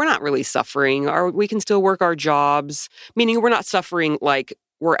 we're not really suffering. We can still work our jobs, meaning we're not suffering like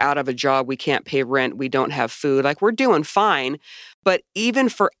we're out of a job, we can't pay rent, we don't have food. Like, we're doing fine. But even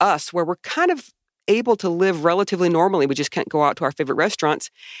for us, where we're kind of able to live relatively normally, we just can't go out to our favorite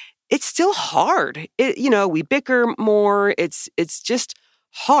restaurants, it's still hard. We bicker more. It's just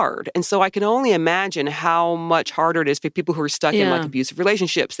hard. And so I can only imagine how much harder it is for people who are stuck in abusive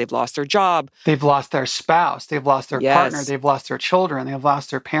relationships. They've lost their job. They've lost their spouse. They've lost their partner. They've lost their children. They've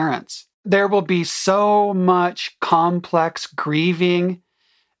lost their parents. There will be so much complex grieving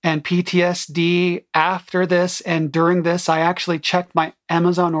and PTSD after this and during this. I actually checked my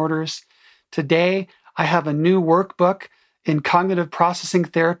Amazon orders today. I have a new workbook in cognitive processing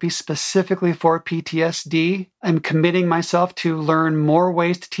therapy specifically for PTSD. I'm committing myself to learn more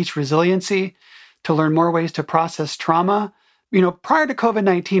ways to teach resiliency, to learn more ways to process trauma. Prior to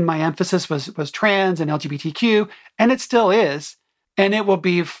COVID-19, my emphasis was trans and LGBTQ, and it still is. And it will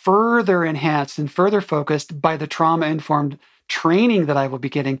be further enhanced and further focused by the trauma-informed training that I will be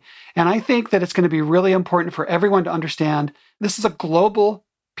getting. And I think that it's going to be really important for everyone to understand this is a global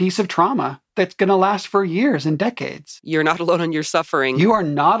piece of trauma that's going to last for years and decades. You're not alone in your suffering. You are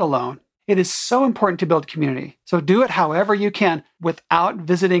not alone. It is so important to build community. So do it however you can without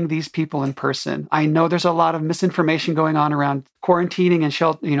visiting these people in person. I know there's a lot of misinformation going on around quarantining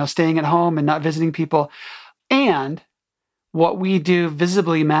and staying at home and not visiting people. And what we do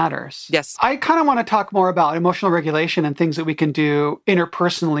visibly matters. Yes. I kind of want to talk more about emotional regulation and things that we can do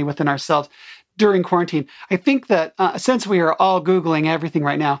interpersonally within ourselves during quarantine. I think that since we are all Googling everything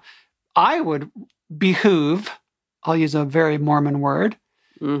right now, I would behoove, I'll use a very Mormon word,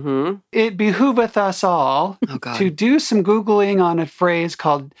 it behooveth us all to do some Googling on a phrase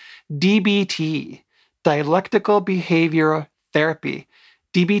called DBT, dialectical behavior therapy.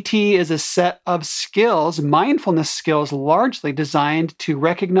 DBT is a set of skills, mindfulness skills, largely designed to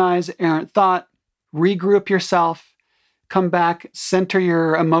recognize errant thought, regroup yourself, come back, center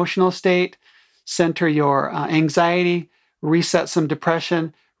your emotional state, center your anxiety, reset some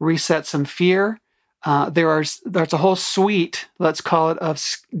depression, reset some fear. There's a whole suite, let's call it, of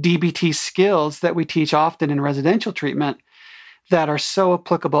DBT skills that we teach often in residential treatment that are so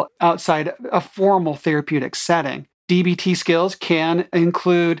applicable outside a formal therapeutic setting. DBT skills can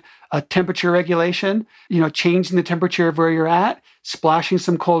include a temperature regulation, changing the temperature of where you're at, splashing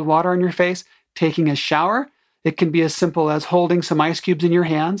some cold water on your face, taking a shower. It can be as simple as holding some ice cubes in your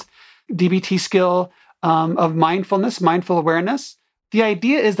hands. DBT skill of mindfulness, mindful awareness. The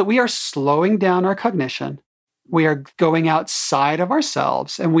idea is that we are slowing down our cognition. We are going outside of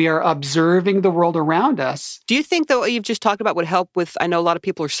ourselves and we are observing the world around us. Do you think, though, what you've just talked about would help with, I know a lot of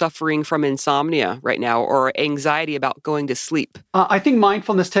people are suffering from insomnia right now or anxiety about going to sleep? I think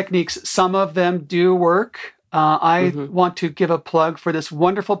mindfulness techniques, some of them do work. I want to give a plug for this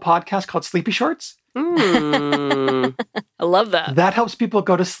wonderful podcast called Sleepy Shorts. I love that. That helps people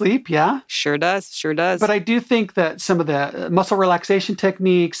go to sleep, yeah? Sure does. But I do think that some of the muscle relaxation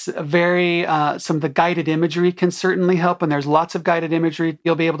techniques, some of the guided imagery can certainly help, and there's lots of guided imagery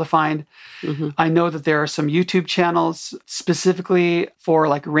you'll be able to find. I know that there are some YouTube channels specifically for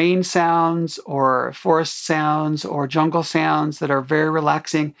like rain sounds or forest sounds or jungle sounds that are very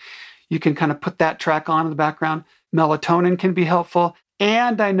relaxing. You can kind of put that track on in the background. Melatonin can be helpful.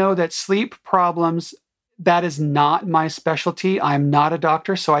 And I know that sleep problems, that is not my specialty. I'm not a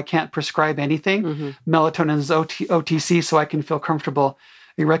doctor, so I can't prescribe anything. Melatonin is OTC, so I can feel comfortable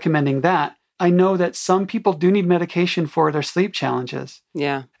recommending that. I know that some people do need medication for their sleep challenges.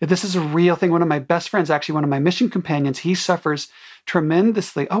 Yeah. This is a real thing. One of my best friends, actually one of my mission companions, he suffers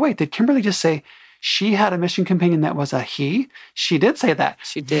tremendously. Oh, wait, did Kimberly just say she had a mission companion that was a he? She did say that.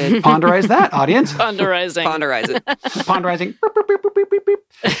 She did. Ponderize that, audience. Ponderizing. Ponderize it. Ponderizing. Beep, beep, beep, beep, beep, beep.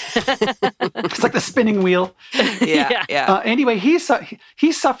 It's like the spinning wheel. Yeah. Anyway, he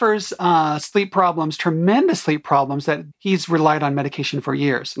suffers sleep problems, tremendous sleep problems that he's relied on medication for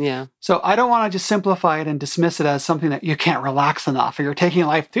years. Yeah. So I don't want to just simplify it and dismiss it as something that you can't relax enough or you're taking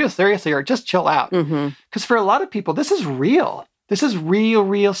life too seriously or just chill out. Because for a lot of people, this is real. This is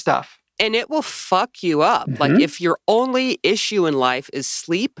real stuff. And it will fuck you up. Like if your only issue in life is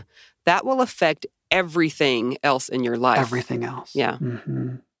sleep, that will affect everything else in your life. Everything else. Yeah.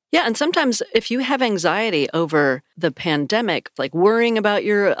 Yeah, and sometimes if you have anxiety over the pandemic, like worrying about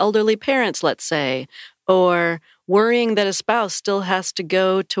your elderly parents, let's say, or worrying that a spouse still has to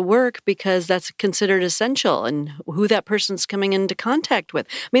go to work because that's considered essential and who that person's coming into contact with.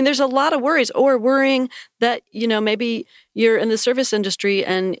 I mean, there's a lot of worries, or worrying that, maybe you're in the service industry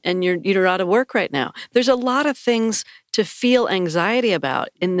and you're out of work right now. There's a lot of things to feel anxiety about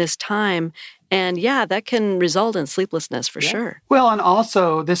in this time. And yeah, that can result in sleeplessness for sure. Well, and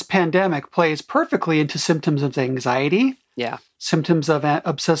also this pandemic plays perfectly into symptoms of anxiety. Yeah. Symptoms of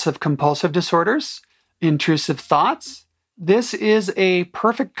obsessive compulsive disorders, intrusive thoughts. This is a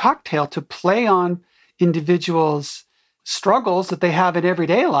perfect cocktail to play on individuals' struggles that they have in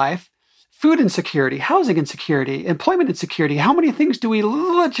everyday life. Food insecurity, housing insecurity, employment insecurity. How many things do we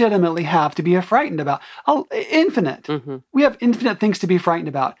legitimately have to be frightened about? Infinite. We have infinite things to be frightened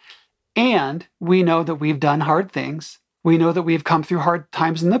about. And we know that we've done hard things. We know that we've come through hard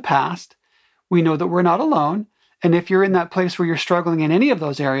times in the past. We know that we're not alone. And if you're in that place where you're struggling in any of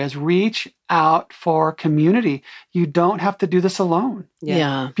those areas, reach out for community. You don't have to do this alone.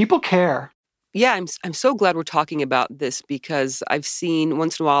 Yeah. People care. Yeah, I'm so glad we're talking about this because I've seen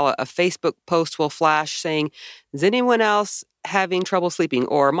once in a while a Facebook post will flash saying, is anyone else having trouble sleeping?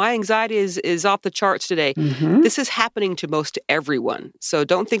 Or my anxiety is off the charts today. This is happening to most everyone. So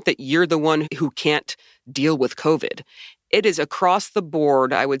don't think that you're the one who can't deal with COVID. It is across the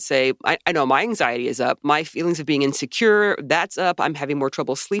board, I would say. I know my anxiety is up. My feelings of being insecure, that's up. I'm having more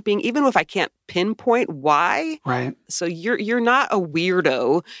trouble sleeping, even if I can't pinpoint why. Right. So you're not a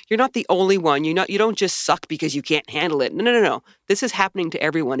weirdo. You're not the only one. You don't just suck because you can't handle it. No. This is happening to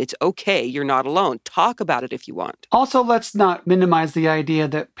everyone. It's okay. You're not alone. Talk about it if you want. Also, let's not minimize the idea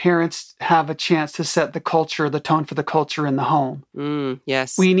that parents have a chance to set the culture, the tone for the culture in the home.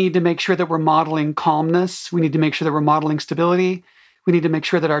 Yes. We need to make sure that we're modeling calmness. We need to make sure that we're modeling stability. We need to make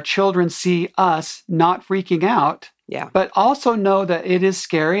sure that our children see us not freaking out. Yeah. But also know that it is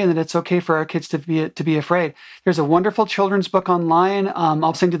scary and that it's okay for our kids to be afraid. There's a wonderful children's book online.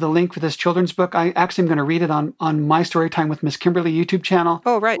 I'll send you the link for this children's book. I actually am going to read it on My Storytime with Miss Kimberly YouTube channel.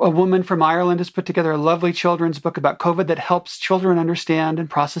 Oh, right. A woman from Ireland has put together a lovely children's book about COVID that helps children understand and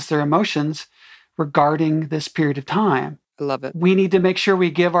process their emotions regarding this period of time. I love it. We need to make sure we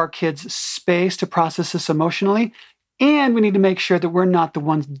give our kids space to process this emotionally, and we need to make sure that we're not the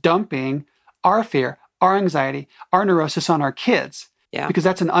ones dumping our fear, our anxiety, our neurosis on our kids. Yeah. Because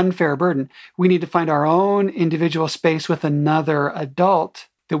that's an unfair burden. We need to find our own individual space with another adult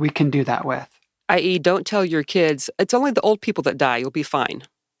that we can do that with. I.e., don't tell your kids, it's only the old people that die. You'll be fine.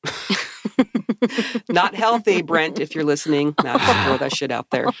 Not healthy, Brent, if you're listening. Nah, just throw that shit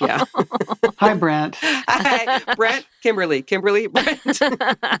out there. Yeah. Hi, Brent. Hi, Brent, Kimberly, Brent.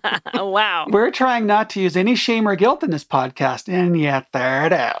 Wow. We're trying not to use any shame or guilt in this podcast, and yet there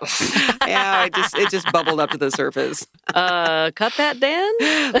it is. Yeah, it just bubbled up to the surface. Cut that,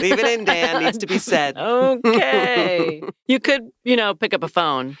 Dan? Leave it in, Dan. Needs to be said. Okay. You could, pick up a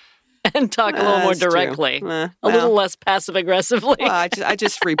phone and talk a little more directly, a little less passive-aggressively. Well, I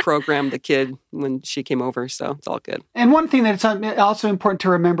just reprogrammed the kid when she came over, so it's all good. And one thing that's also important to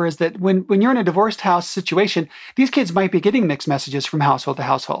remember is that when you're in a divorced house situation, these kids might be getting mixed messages from household to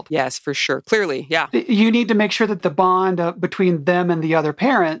household. Yes, for sure. Clearly, yeah. You need to make sure that the bond between them and the other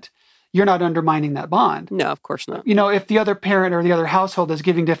parent, you're not undermining that bond. No, of course not. If the other parent or the other household is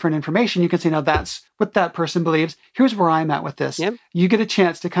giving different information, you can say, no, that's what that person believes. Here's where I'm at with this. Yep. You get a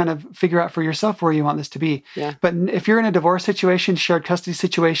chance to kind of figure out for yourself where you want this to be. Yeah. But if you're in a divorce situation, shared custody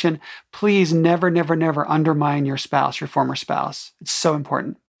situation, please never, never, never undermine your spouse, your former spouse. It's so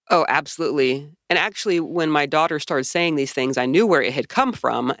important. Oh, absolutely. And actually, when my daughter started saying these things, I knew where it had come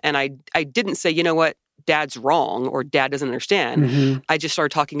from. And I didn't say, you know what? Dad's wrong or dad doesn't understand. Mm-hmm. I just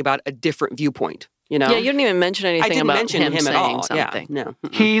started talking about a different viewpoint, Yeah, you didn't even mention anything about mention him at saying all. something. Yeah, no.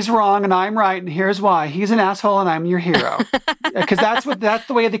 He's wrong and I'm right, and here's why. He's an asshole and I'm your hero. Because that's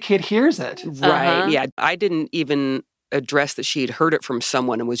the way the kid hears it. Right, yeah. I didn't even address that she'd heard it from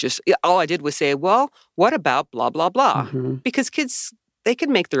someone and was just, all I did was say, well, what about blah, blah, blah? Mm-hmm. Because kids, they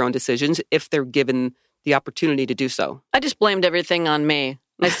can make their own decisions if they're given the opportunity to do so. I just blamed everything on me.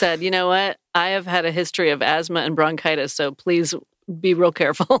 I said, you know what? I have had a history of asthma and bronchitis, so please be real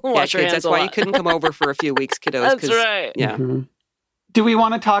careful. Wash your hands that's a why lot. you couldn't come over for a few weeks, kiddos. That's right. Yeah. Mm-hmm. Do we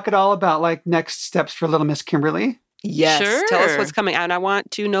want to talk at all about next steps for little Miss Kimberly? Yes. Sure. Tell us what's coming. And I want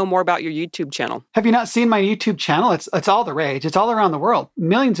to know more about your YouTube channel. Have you not seen my YouTube channel? It's all the rage. It's all around the world.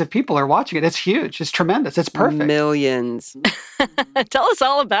 Millions of people are watching it. It's huge. It's tremendous. It's perfect. Millions. Tell us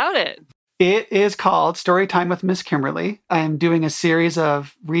all about it. It is called Storytime with Miss Kimberly. I am doing a series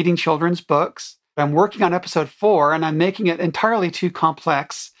of reading children's books. I'm working on episode 4, and I'm making it entirely too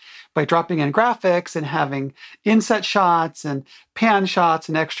complex by dropping in graphics and having inset shots and pan shots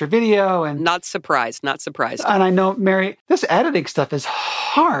and extra video. And Not surprised. And I know, Mary, this editing stuff is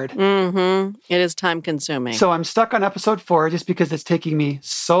hard. Mm-hmm. It is time consuming. So I'm stuck on episode 4 just because it's taking me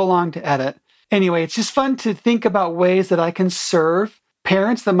so long to edit. Anyway, it's just fun to think about ways that I can serve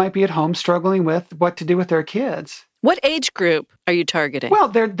parents that might be at home struggling with what to do with their kids. What age group are you targeting? Well,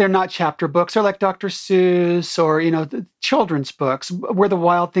 they're not chapter books. They're like Dr. Seuss or, the children's books, Where the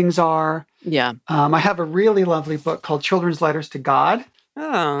Wild Things Are. Yeah. I have a really lovely book called Children's Letters to God.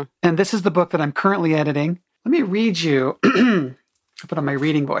 Oh. And this is the book that I'm currently editing. Let me read you. I put on my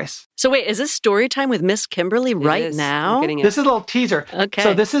reading voice. So wait, is this story time with Miss Kimberly right now? I'm getting it. This is a little teaser. Okay.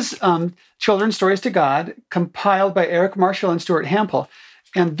 So this is Children's Stories to God, compiled by Eric Marshall and Stuart Hampel.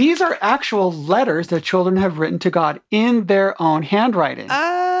 And these are actual letters that children have written to God in their own handwriting.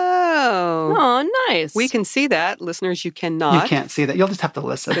 Oh, nice. We can see that. Listeners, you cannot. You can't see that. You'll just have to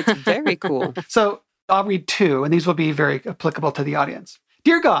listen. It's very cool. So I'll read 2, and these will be very applicable to the audience.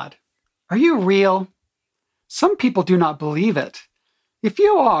 Dear God, are you real? Some people do not believe it. If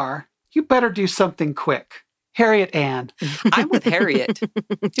you are, you better do something quick. Harriet Ann. I'm with Harriet.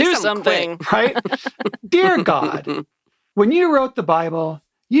 Do something. quick. Right? Dear God, when you wrote the Bible,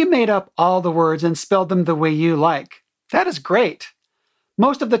 you made up all the words and spelled them the way you like. That is great.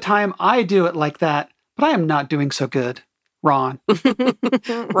 Most of the time I do it like that, but I am not doing so good. Ron.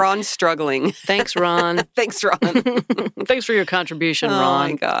 Ron's struggling. Thanks, Ron. Thanks, Ron. Thanks for your contribution, Oh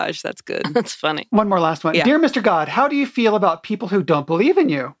Ron. my gosh, that's good. That's funny. One more last one. Yeah. Dear Mr. God, how do you feel about people who don't believe in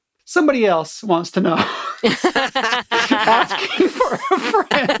you? Somebody else wants to know. Asking for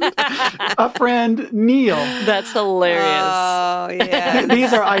a friend, Neil. That's hilarious. Oh, yeah.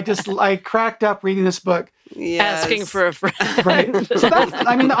 These are, I cracked up reading this book. Yes. Asking for a friend. Right. So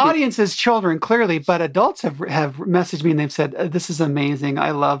the audience is children, clearly, but adults have messaged me and they've said, this is amazing.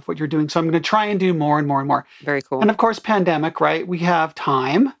 I love what you're doing. So I'm going to try and do more and more and more. Very cool. And of course, pandemic, right? We have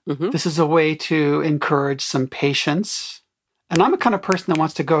time. Mm-hmm. This is a way to encourage some patience. And I'm a kind of person that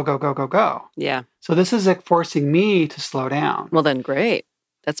wants to go, go, go, go, go. Yeah. So this is forcing me to slow down. Well, then great.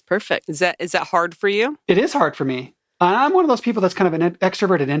 That's perfect. Is that hard for you? It is hard for me. I'm one of those people that's kind of an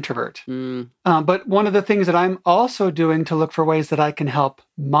extroverted introvert. But one of the things that I'm also doing to look for ways that I can help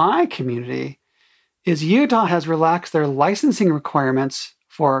my community is Utah has relaxed their licensing requirements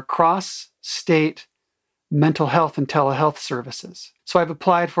for cross-state mental health and telehealth services. So I've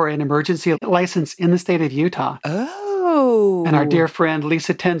applied for an emergency license in the state of Utah. Oh. And our dear friend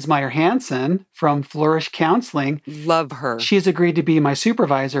Lisa Tensmeyer-Hansen from Flourish Counseling. Love her. She's agreed to be my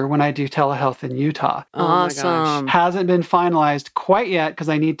supervisor when I do telehealth in Utah. Awesome. Oh my gosh. Hasn't been finalized quite yet because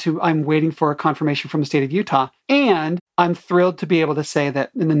I'm waiting for a confirmation from the state of Utah. And I'm thrilled to be able to say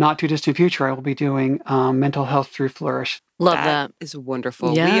that in the not too distant future, I will be doing mental health through Flourish. Love that. Is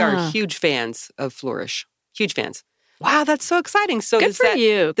wonderful. Yeah. We are huge fans of Flourish. Huge fans. Wow, that's so exciting. So Good for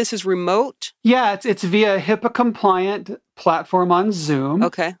you. This is remote? Yeah, it's via HIPAA-compliant platform on Zoom.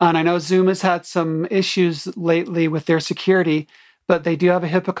 Okay. And I know Zoom has had some issues lately with their security, but they do have a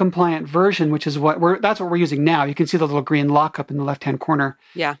HIPAA-compliant version, which is that's what we're using now. You can see the little green lockup in the left-hand corner.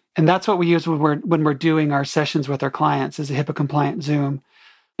 Yeah. And that's what we use when we're doing our sessions with our clients, is a HIPAA-compliant Zoom.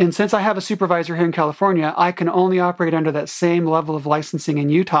 And since I have a supervisor here in California, I can only operate under that same level of licensing in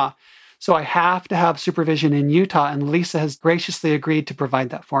Utah. So I have to have supervision in Utah, and Lisa has graciously agreed to provide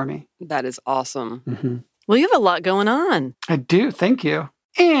that for me. That is awesome. Mm-hmm. Well, you have a lot going on. I do. Thank you.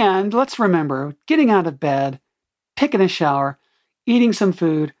 And let's remember, getting out of bed, taking a shower, eating some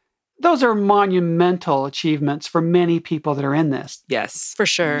food, those are monumental achievements for many people that are in this. Yes. For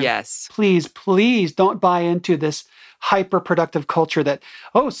sure. Yes. Please, please don't buy into this hyper-productive culture that,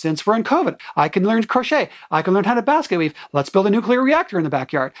 since we're in COVID, I can learn to crochet. I can learn how to basket weave. Let's build a nuclear reactor in the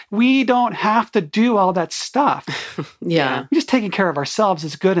backyard. We don't have to do all that stuff. Yeah. Just taking care of ourselves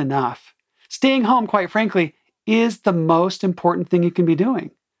is good enough. Staying home, quite frankly, is the most important thing you can be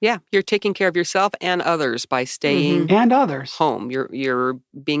doing. Yeah, you're taking care of yourself and others by staying and others home. You're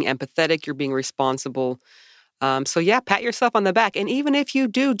being empathetic. You're being responsible. So yeah, pat yourself on the back. And even if you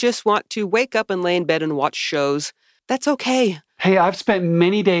do just want to wake up and lay in bed and watch shows, that's okay. Hey, I've spent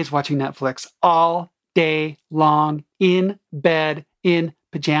many days watching Netflix all day long in bed in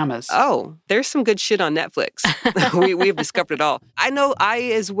pajamas. Oh, there's some good shit on Netflix. We've discovered it all. I know I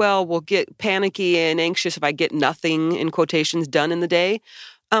as well will get panicky and anxious if I get nothing, in quotations, done in the day.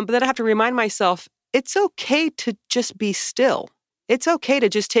 But then I have to remind myself, it's okay to just be still. It's okay to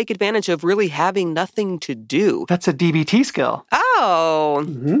just take advantage of really having nothing to do. That's a DBT skill. Oh,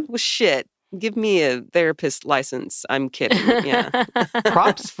 well, shit. Give me a therapist license. I'm kidding. Yeah.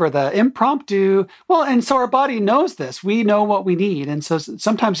 Props for the impromptu. Well, and so our body knows this. We know what we need. And so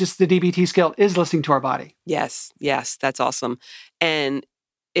sometimes just the DBT skill is listening to our body. Yes. That's awesome. And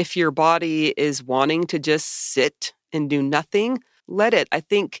if your body is wanting to just sit and do nothing, let it. I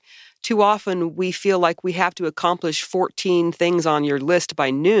think too often we feel like we have to accomplish 14 things on your list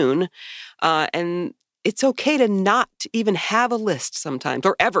by noon. And it's okay to not even have a list sometimes,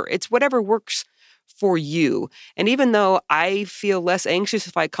 or ever. It's whatever works for you. And even though I feel less anxious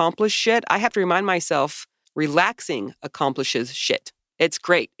if I accomplish shit, I have to remind myself, relaxing accomplishes shit. It's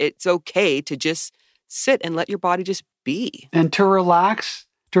great. It's okay to just sit and let your body just be. And to relax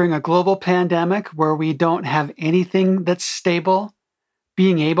during a global pandemic where we don't have anything that's stable,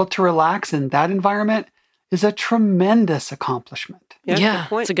 being able to relax in that environment is a tremendous accomplishment. Yeah,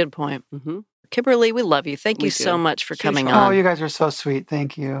 that's a good point. Mm-hmm. Kimberly, we love you. Thank you so much for coming on. Oh, you guys are so sweet.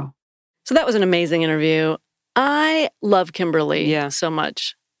 Thank you. So that was an amazing interview. I love Kimberly so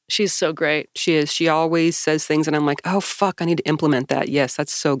much. She's so great. She is. She always says things and I'm like, oh, fuck, I need to implement that. Yes,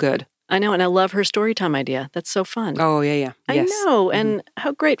 that's so good. I know. And I love her story time idea. That's so fun. Oh, yeah. I know. And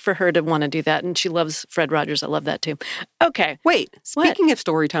how great for her to want to do that. And she loves Fred Rogers. I love that too. Okay. Wait, speaking of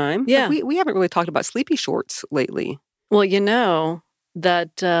story time, yeah. we haven't really talked about sleepy shorts lately. Well, you know,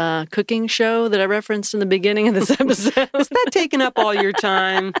 that cooking show that I referenced in the beginning of this episode. Is that taking up all your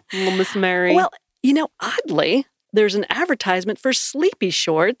time, little Miss Mary? Well, you know, oddly, there's an advertisement for sleepy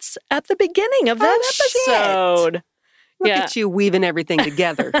shorts at the beginning of that episode. Shit. Look at you weaving everything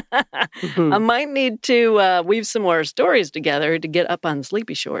together. I might need to weave some more stories together to get up on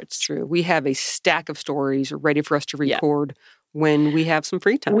sleepy shorts. True. We have a stack of stories ready for us to record when we have some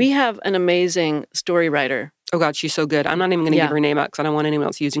free time. We have an amazing story writer. Oh, God, she's so good. I'm not even going to give her name out because I don't want anyone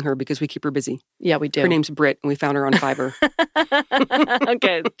else using her because we keep her busy. Yeah, we do. Her name's Britt, and we found her on Fiverr.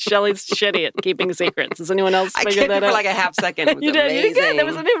 Okay, Shelley's shitty at keeping secrets. Does anyone else figure that out? For like a half second. You did. You did good. That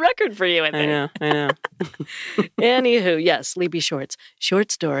was a new record for you, I think. I know. Anywho, yes, sleepy shorts. Short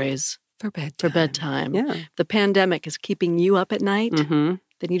stories. For bedtime. For bedtime. Yeah. The pandemic is keeping you up at night. Mm-hmm.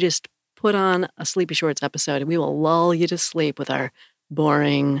 Then you just put on a Sleepy Shorts episode and we will lull you to sleep with our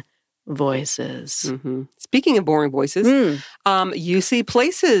boring, voices. Mm-hmm. Speaking of boring voices, UC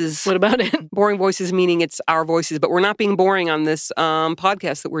Places. What about it? Boring voices meaning it's our voices, but we're not being boring on this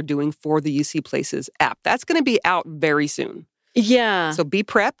podcast that we're doing for the UC Places app. That's going to be out very soon. Yeah. So be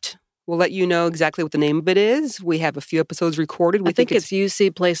prepped. We'll let you know exactly what the name of it is. We have a few episodes recorded. I think it's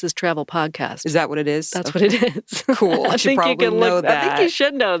UC Places Travel Podcast. Is that what it is? That's what it is. Cool. I should probably know that. I think you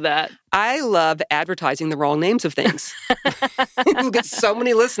should know that. I love advertising the wrong names of things. We'll get so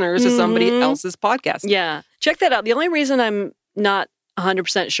many listeners to somebody else's podcast. Yeah. Check that out. The only reason I'm not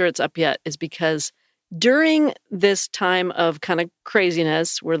 100% sure it's up yet is because during this time of kind of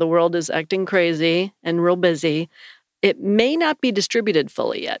craziness where the world is acting crazy and real busy, it may not be distributed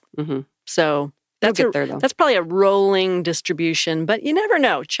fully yet. Mm-hmm. So that's that's probably a rolling distribution, but you never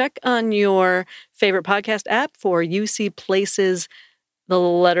know. Check on your favorite podcast app for UC Places, the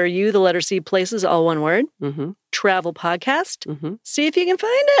letter U, the letter C, Places, all one word. Mm-hmm. Travel podcast. Mm-hmm. See if you can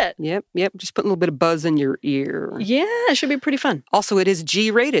find it. Yep. Just put a little bit of buzz in your ear. Yeah, it should be pretty fun. Also, it is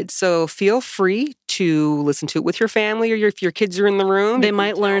G-rated, so feel free to listen to it with your family or if your kids are in the room. They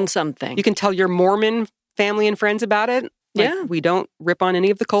might learn something. You can tell your Mormon family and friends about it. We don't rip on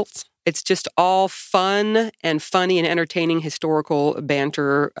any of the cults. It's just all fun and funny and entertaining historical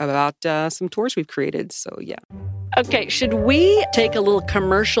banter about some tours we've created. So, yeah. Okay, should we take a little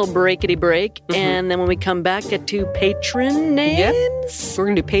commercial breakity break and then when we come back get to patron names? Yep. We're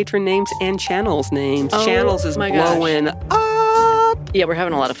going to do patron names and channels names. Channels is blowing up. Yeah, we're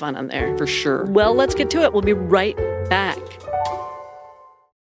having a lot of fun on there. For sure. Well, let's get to it. We'll be right back.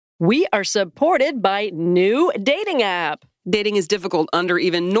 We are supported by New Dating App. Dating is difficult under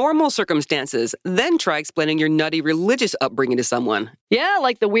even normal circumstances. Then try explaining your nutty religious upbringing to someone. Yeah,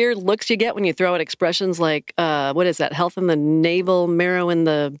 like the weird looks you get when you throw out expressions like, what is that? Health in the navel, marrow in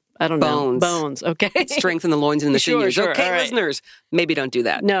the, I don't know. Bones. Okay. Strength in the loins and the sinews. Sure. Okay, right. Listeners, maybe don't do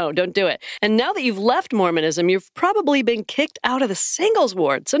that. No, don't do it. And now that you've left Mormonism, you've probably been kicked out of the singles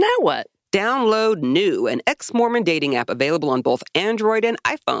ward. So now what? Download New, an ex-Mormon dating app available on both Android and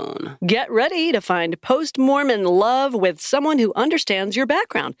iPhone. Get ready to find post-Mormon love with someone who understands your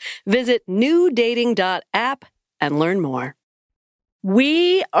background. Visit newdating.app and learn more.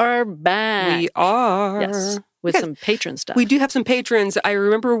 We are back. We are. Yes, with some patron stuff. We do have some patrons. I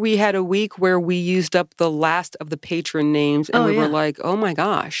remember we had a week where we used up the last of the patron names, and we were like, oh my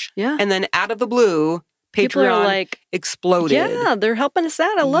gosh. Yeah. And then out of the blue, Patreon exploded. Yeah, they're helping us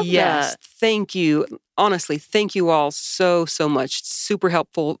out. I love that. Thank you. Honestly, thank you all so much. It's super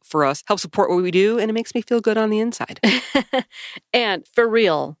helpful for us. Help support what we do, and it makes me feel good on the inside. And for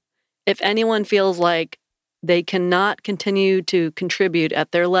real, if anyone feels like they cannot continue to contribute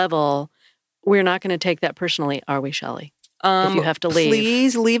at their level, we're not going to take that personally, are we, Shelley? If you have to leave.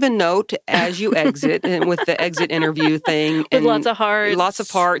 Please leave a note as you exit and with the exit interview thing. With lots of hearts. Lots of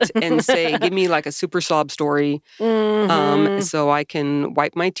hearts and say, give me like a super sob story so I can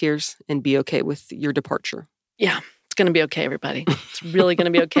wipe my tears and be okay with your departure. Yeah, it's going to be okay, everybody. It's really going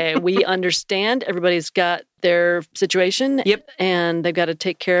to be okay. We understand everybody's got their situation. Yep. And they've got to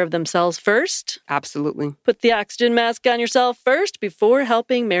take care of themselves first. Absolutely. Put the oxygen mask on yourself first before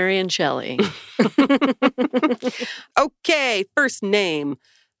helping Mary and Shelley. Okay, first name,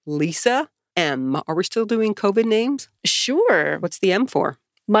 Lisa M. Are we still doing COVID names? Sure. What's the M for?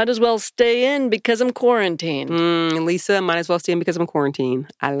 Might as well stay in because I'm quarantined. Lisa, might as well stay in because I'm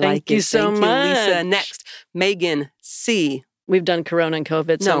quarantined. I like it. Thank you so much. Lisa. Next, Megan C. We've done Corona and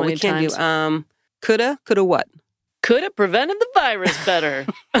COVID so many times. No, we can't do. Coulda what? Could have prevented the virus better.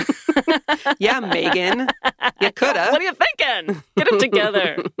 Yeah, Megan. You coulda. What are you thinking? Get it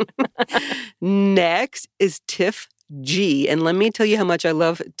together. Next is Tiff G. And let me tell you how much I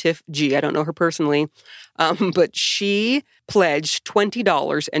love Tiff G. I don't know her personally, but she pledged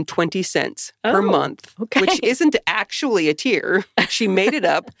 $20.20 per month, which isn't actually a tier. She made it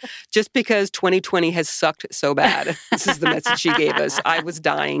up just because 2020 has sucked so bad. This is the message she gave us. I was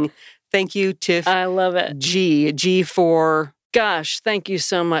dying. Thank you, Tiff. I love it. G for... Gosh, thank you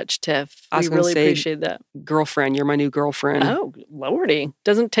so much, Tiff. We really appreciate that. Girlfriend, you're my new girlfriend. Oh, Lordy.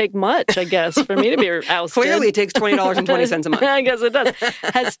 Doesn't take much, I guess, for me to be ousted. Clearly, it takes $20.20 a month. I guess it does.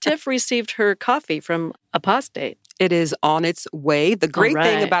 Has Tiff received her coffee from Apostate? It is on its way. The great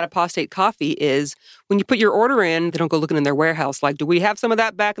thing about Apostate Coffee is when you put your order in, they don't go looking in their warehouse like, do we have some of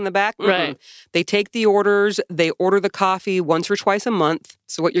that back in the back? Right. They take the orders. They order the coffee once or twice a month.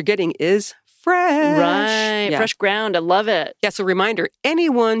 So what you're getting is fresh. Right. Yeah. Fresh ground. I love it. Yeah. So reminder,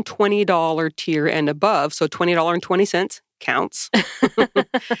 anyone $20 tier and above, so $20.20 counts.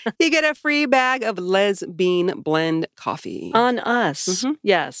 You get a free bag of Les Bean Blend coffee. On us.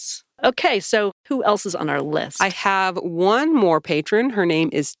 Yes. Okay, so who else is on our list? I have one more patron. Her name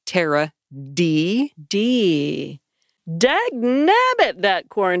is Tara D. Dag-nabbit, that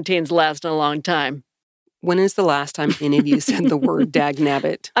quarantine's lasting a long time. When is the last time any of you said the word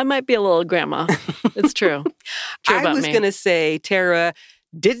dag-nabbit? I might be a little grandma. It's true. I was going to say Tara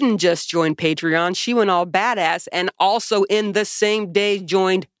didn't just join Patreon. She went all badass and also in the same day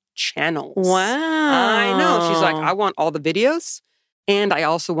joined channels. Wow. I know. She's like, I want all the videos. And I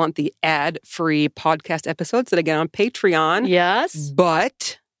also want the ad-free podcast episodes that I get on Patreon. Yes.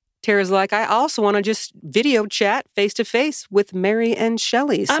 But Tara's like, I also want to just video chat face-to-face with Mary and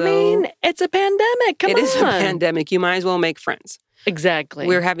Shelley. So I mean, it's a pandemic. Come on. It is a pandemic. You might as well make friends. Exactly.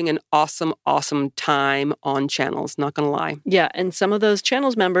 We're having an awesome, awesome time on channels, not going to lie. Yeah, and some of those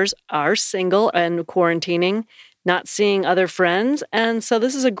channels members are single and quarantining, not seeing other friends. And so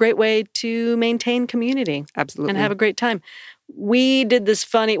this is a great way to maintain community. Absolutely. And have a great time. We did this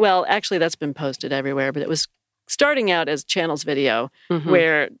funny, well, actually that's been posted everywhere, but it was starting out as channels video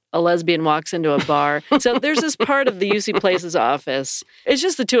where a lesbian walks into a bar. So there's this part of the UC Place's office. It's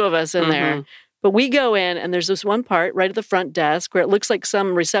just the two of us in there. But we go in and there's this one part right at the front desk where it looks like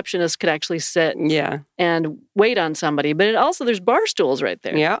some receptionist could actually sit and wait on somebody. But there's bar stools right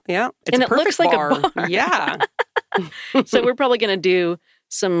there. Yeah. It's and a perfect looks bar. Like a bar. Yeah. So we're probably going to do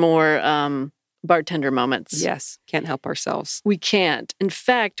some more bartender moments. Yes. Can't help ourselves. We can't. In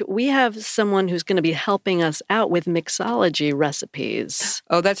fact, we have someone who's going to be helping us out with mixology recipes.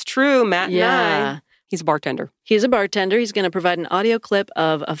 Oh, that's true. Matt and I. He's a bartender. He's a bartender. He's going to provide an audio clip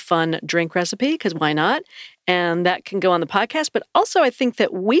of a fun drink recipe, because why not? And that can go on the podcast. But also, I think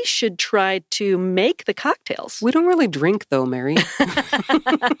that we should try to make the cocktails. We don't really drink, though, Mary.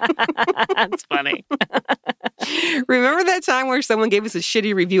 That's funny. Remember that time where someone gave us a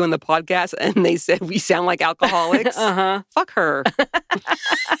shitty review on the podcast and they said we sound like alcoholics? Fuck her.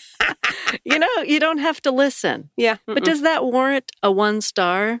 You don't have to listen. Yeah. But does that warrant a 1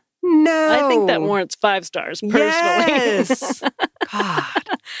 star? No. I think that warrants 5 stars, personally. Yes. God.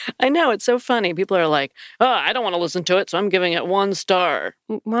 I know. It's so funny. People are like, oh, I don't want to listen to it, so I'm giving it 1 star.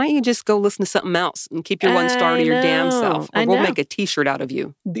 Why don't you just go listen to something else and keep your 1 star to your damn self? Or we'll make a t-shirt out of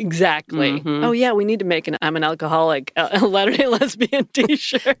you. Exactly. Oh, yeah. We need to make an I'm an alcoholic Latter-day Lesbian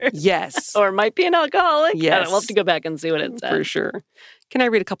t-shirt. Yes. Or might be an alcoholic. Yes. We'll have to go back and see what it says. For sure. Can I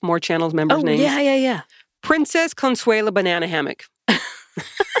read a couple more channels members' names? Yeah. Princess Consuela Banana Hammock.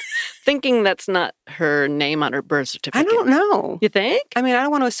 Thinking that's not her name on her birth certificate. I don't know. You think? I mean, I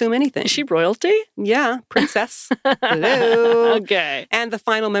don't want to assume anything. Is she royalty? Yeah, princess. Hello. Okay. And the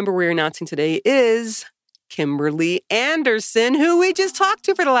final member we're announcing today is Kimberly Anderson, who we just talked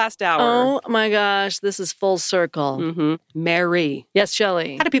to for the last hour. Oh my gosh, this is full circle. Mary. Yes,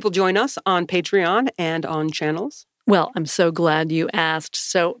 Shelley. How do people join us on Patreon and on channels? Well, I'm so glad you asked.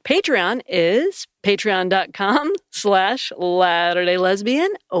 So Patreon is patreon.com/LatterdayLesbian,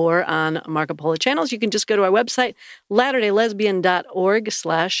 or on Marco Polo channels. You can just go to our website,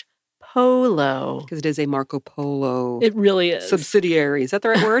 latterdaylesbian.org/polo. Because it is a Marco Polo. It really is. Subsidiary. Is that the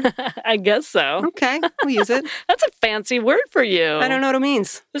right word? I guess so. Okay, we'll use it. That's a fancy word for you. I don't know what it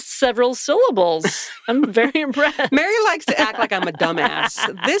means. It's several syllables. I'm very impressed. Mary likes to act like I'm a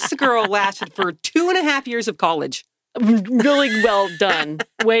dumbass. This girl lasted for 2.5 years of college. Really well done.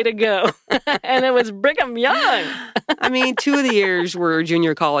 Way to go. And it was Brigham Young. I mean, 2 of the years were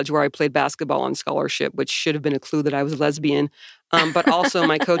junior college where I played basketball on scholarship, which should have been a clue that I was lesbian. But also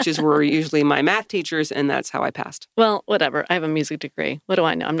my coaches were usually my math teachers, and that's how I passed. Well, whatever. I have a music degree. What do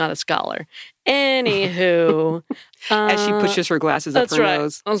I know? I'm not a scholar. Anywho. As she pushes her glasses up her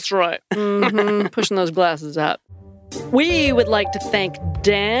nose. That's right. Pushing those glasses up. We would like to thank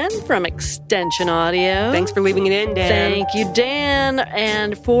Dan from Extension Audio. Thanks for leaving it in, Dan. Thank you, Dan.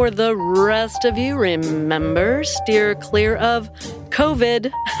 And for the rest of you, remember, steer clear of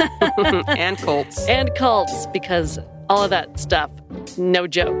COVID. And cults. And cults, because all of that stuff, no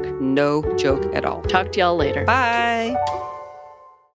joke. No joke at all. Talk to y'all later. Bye.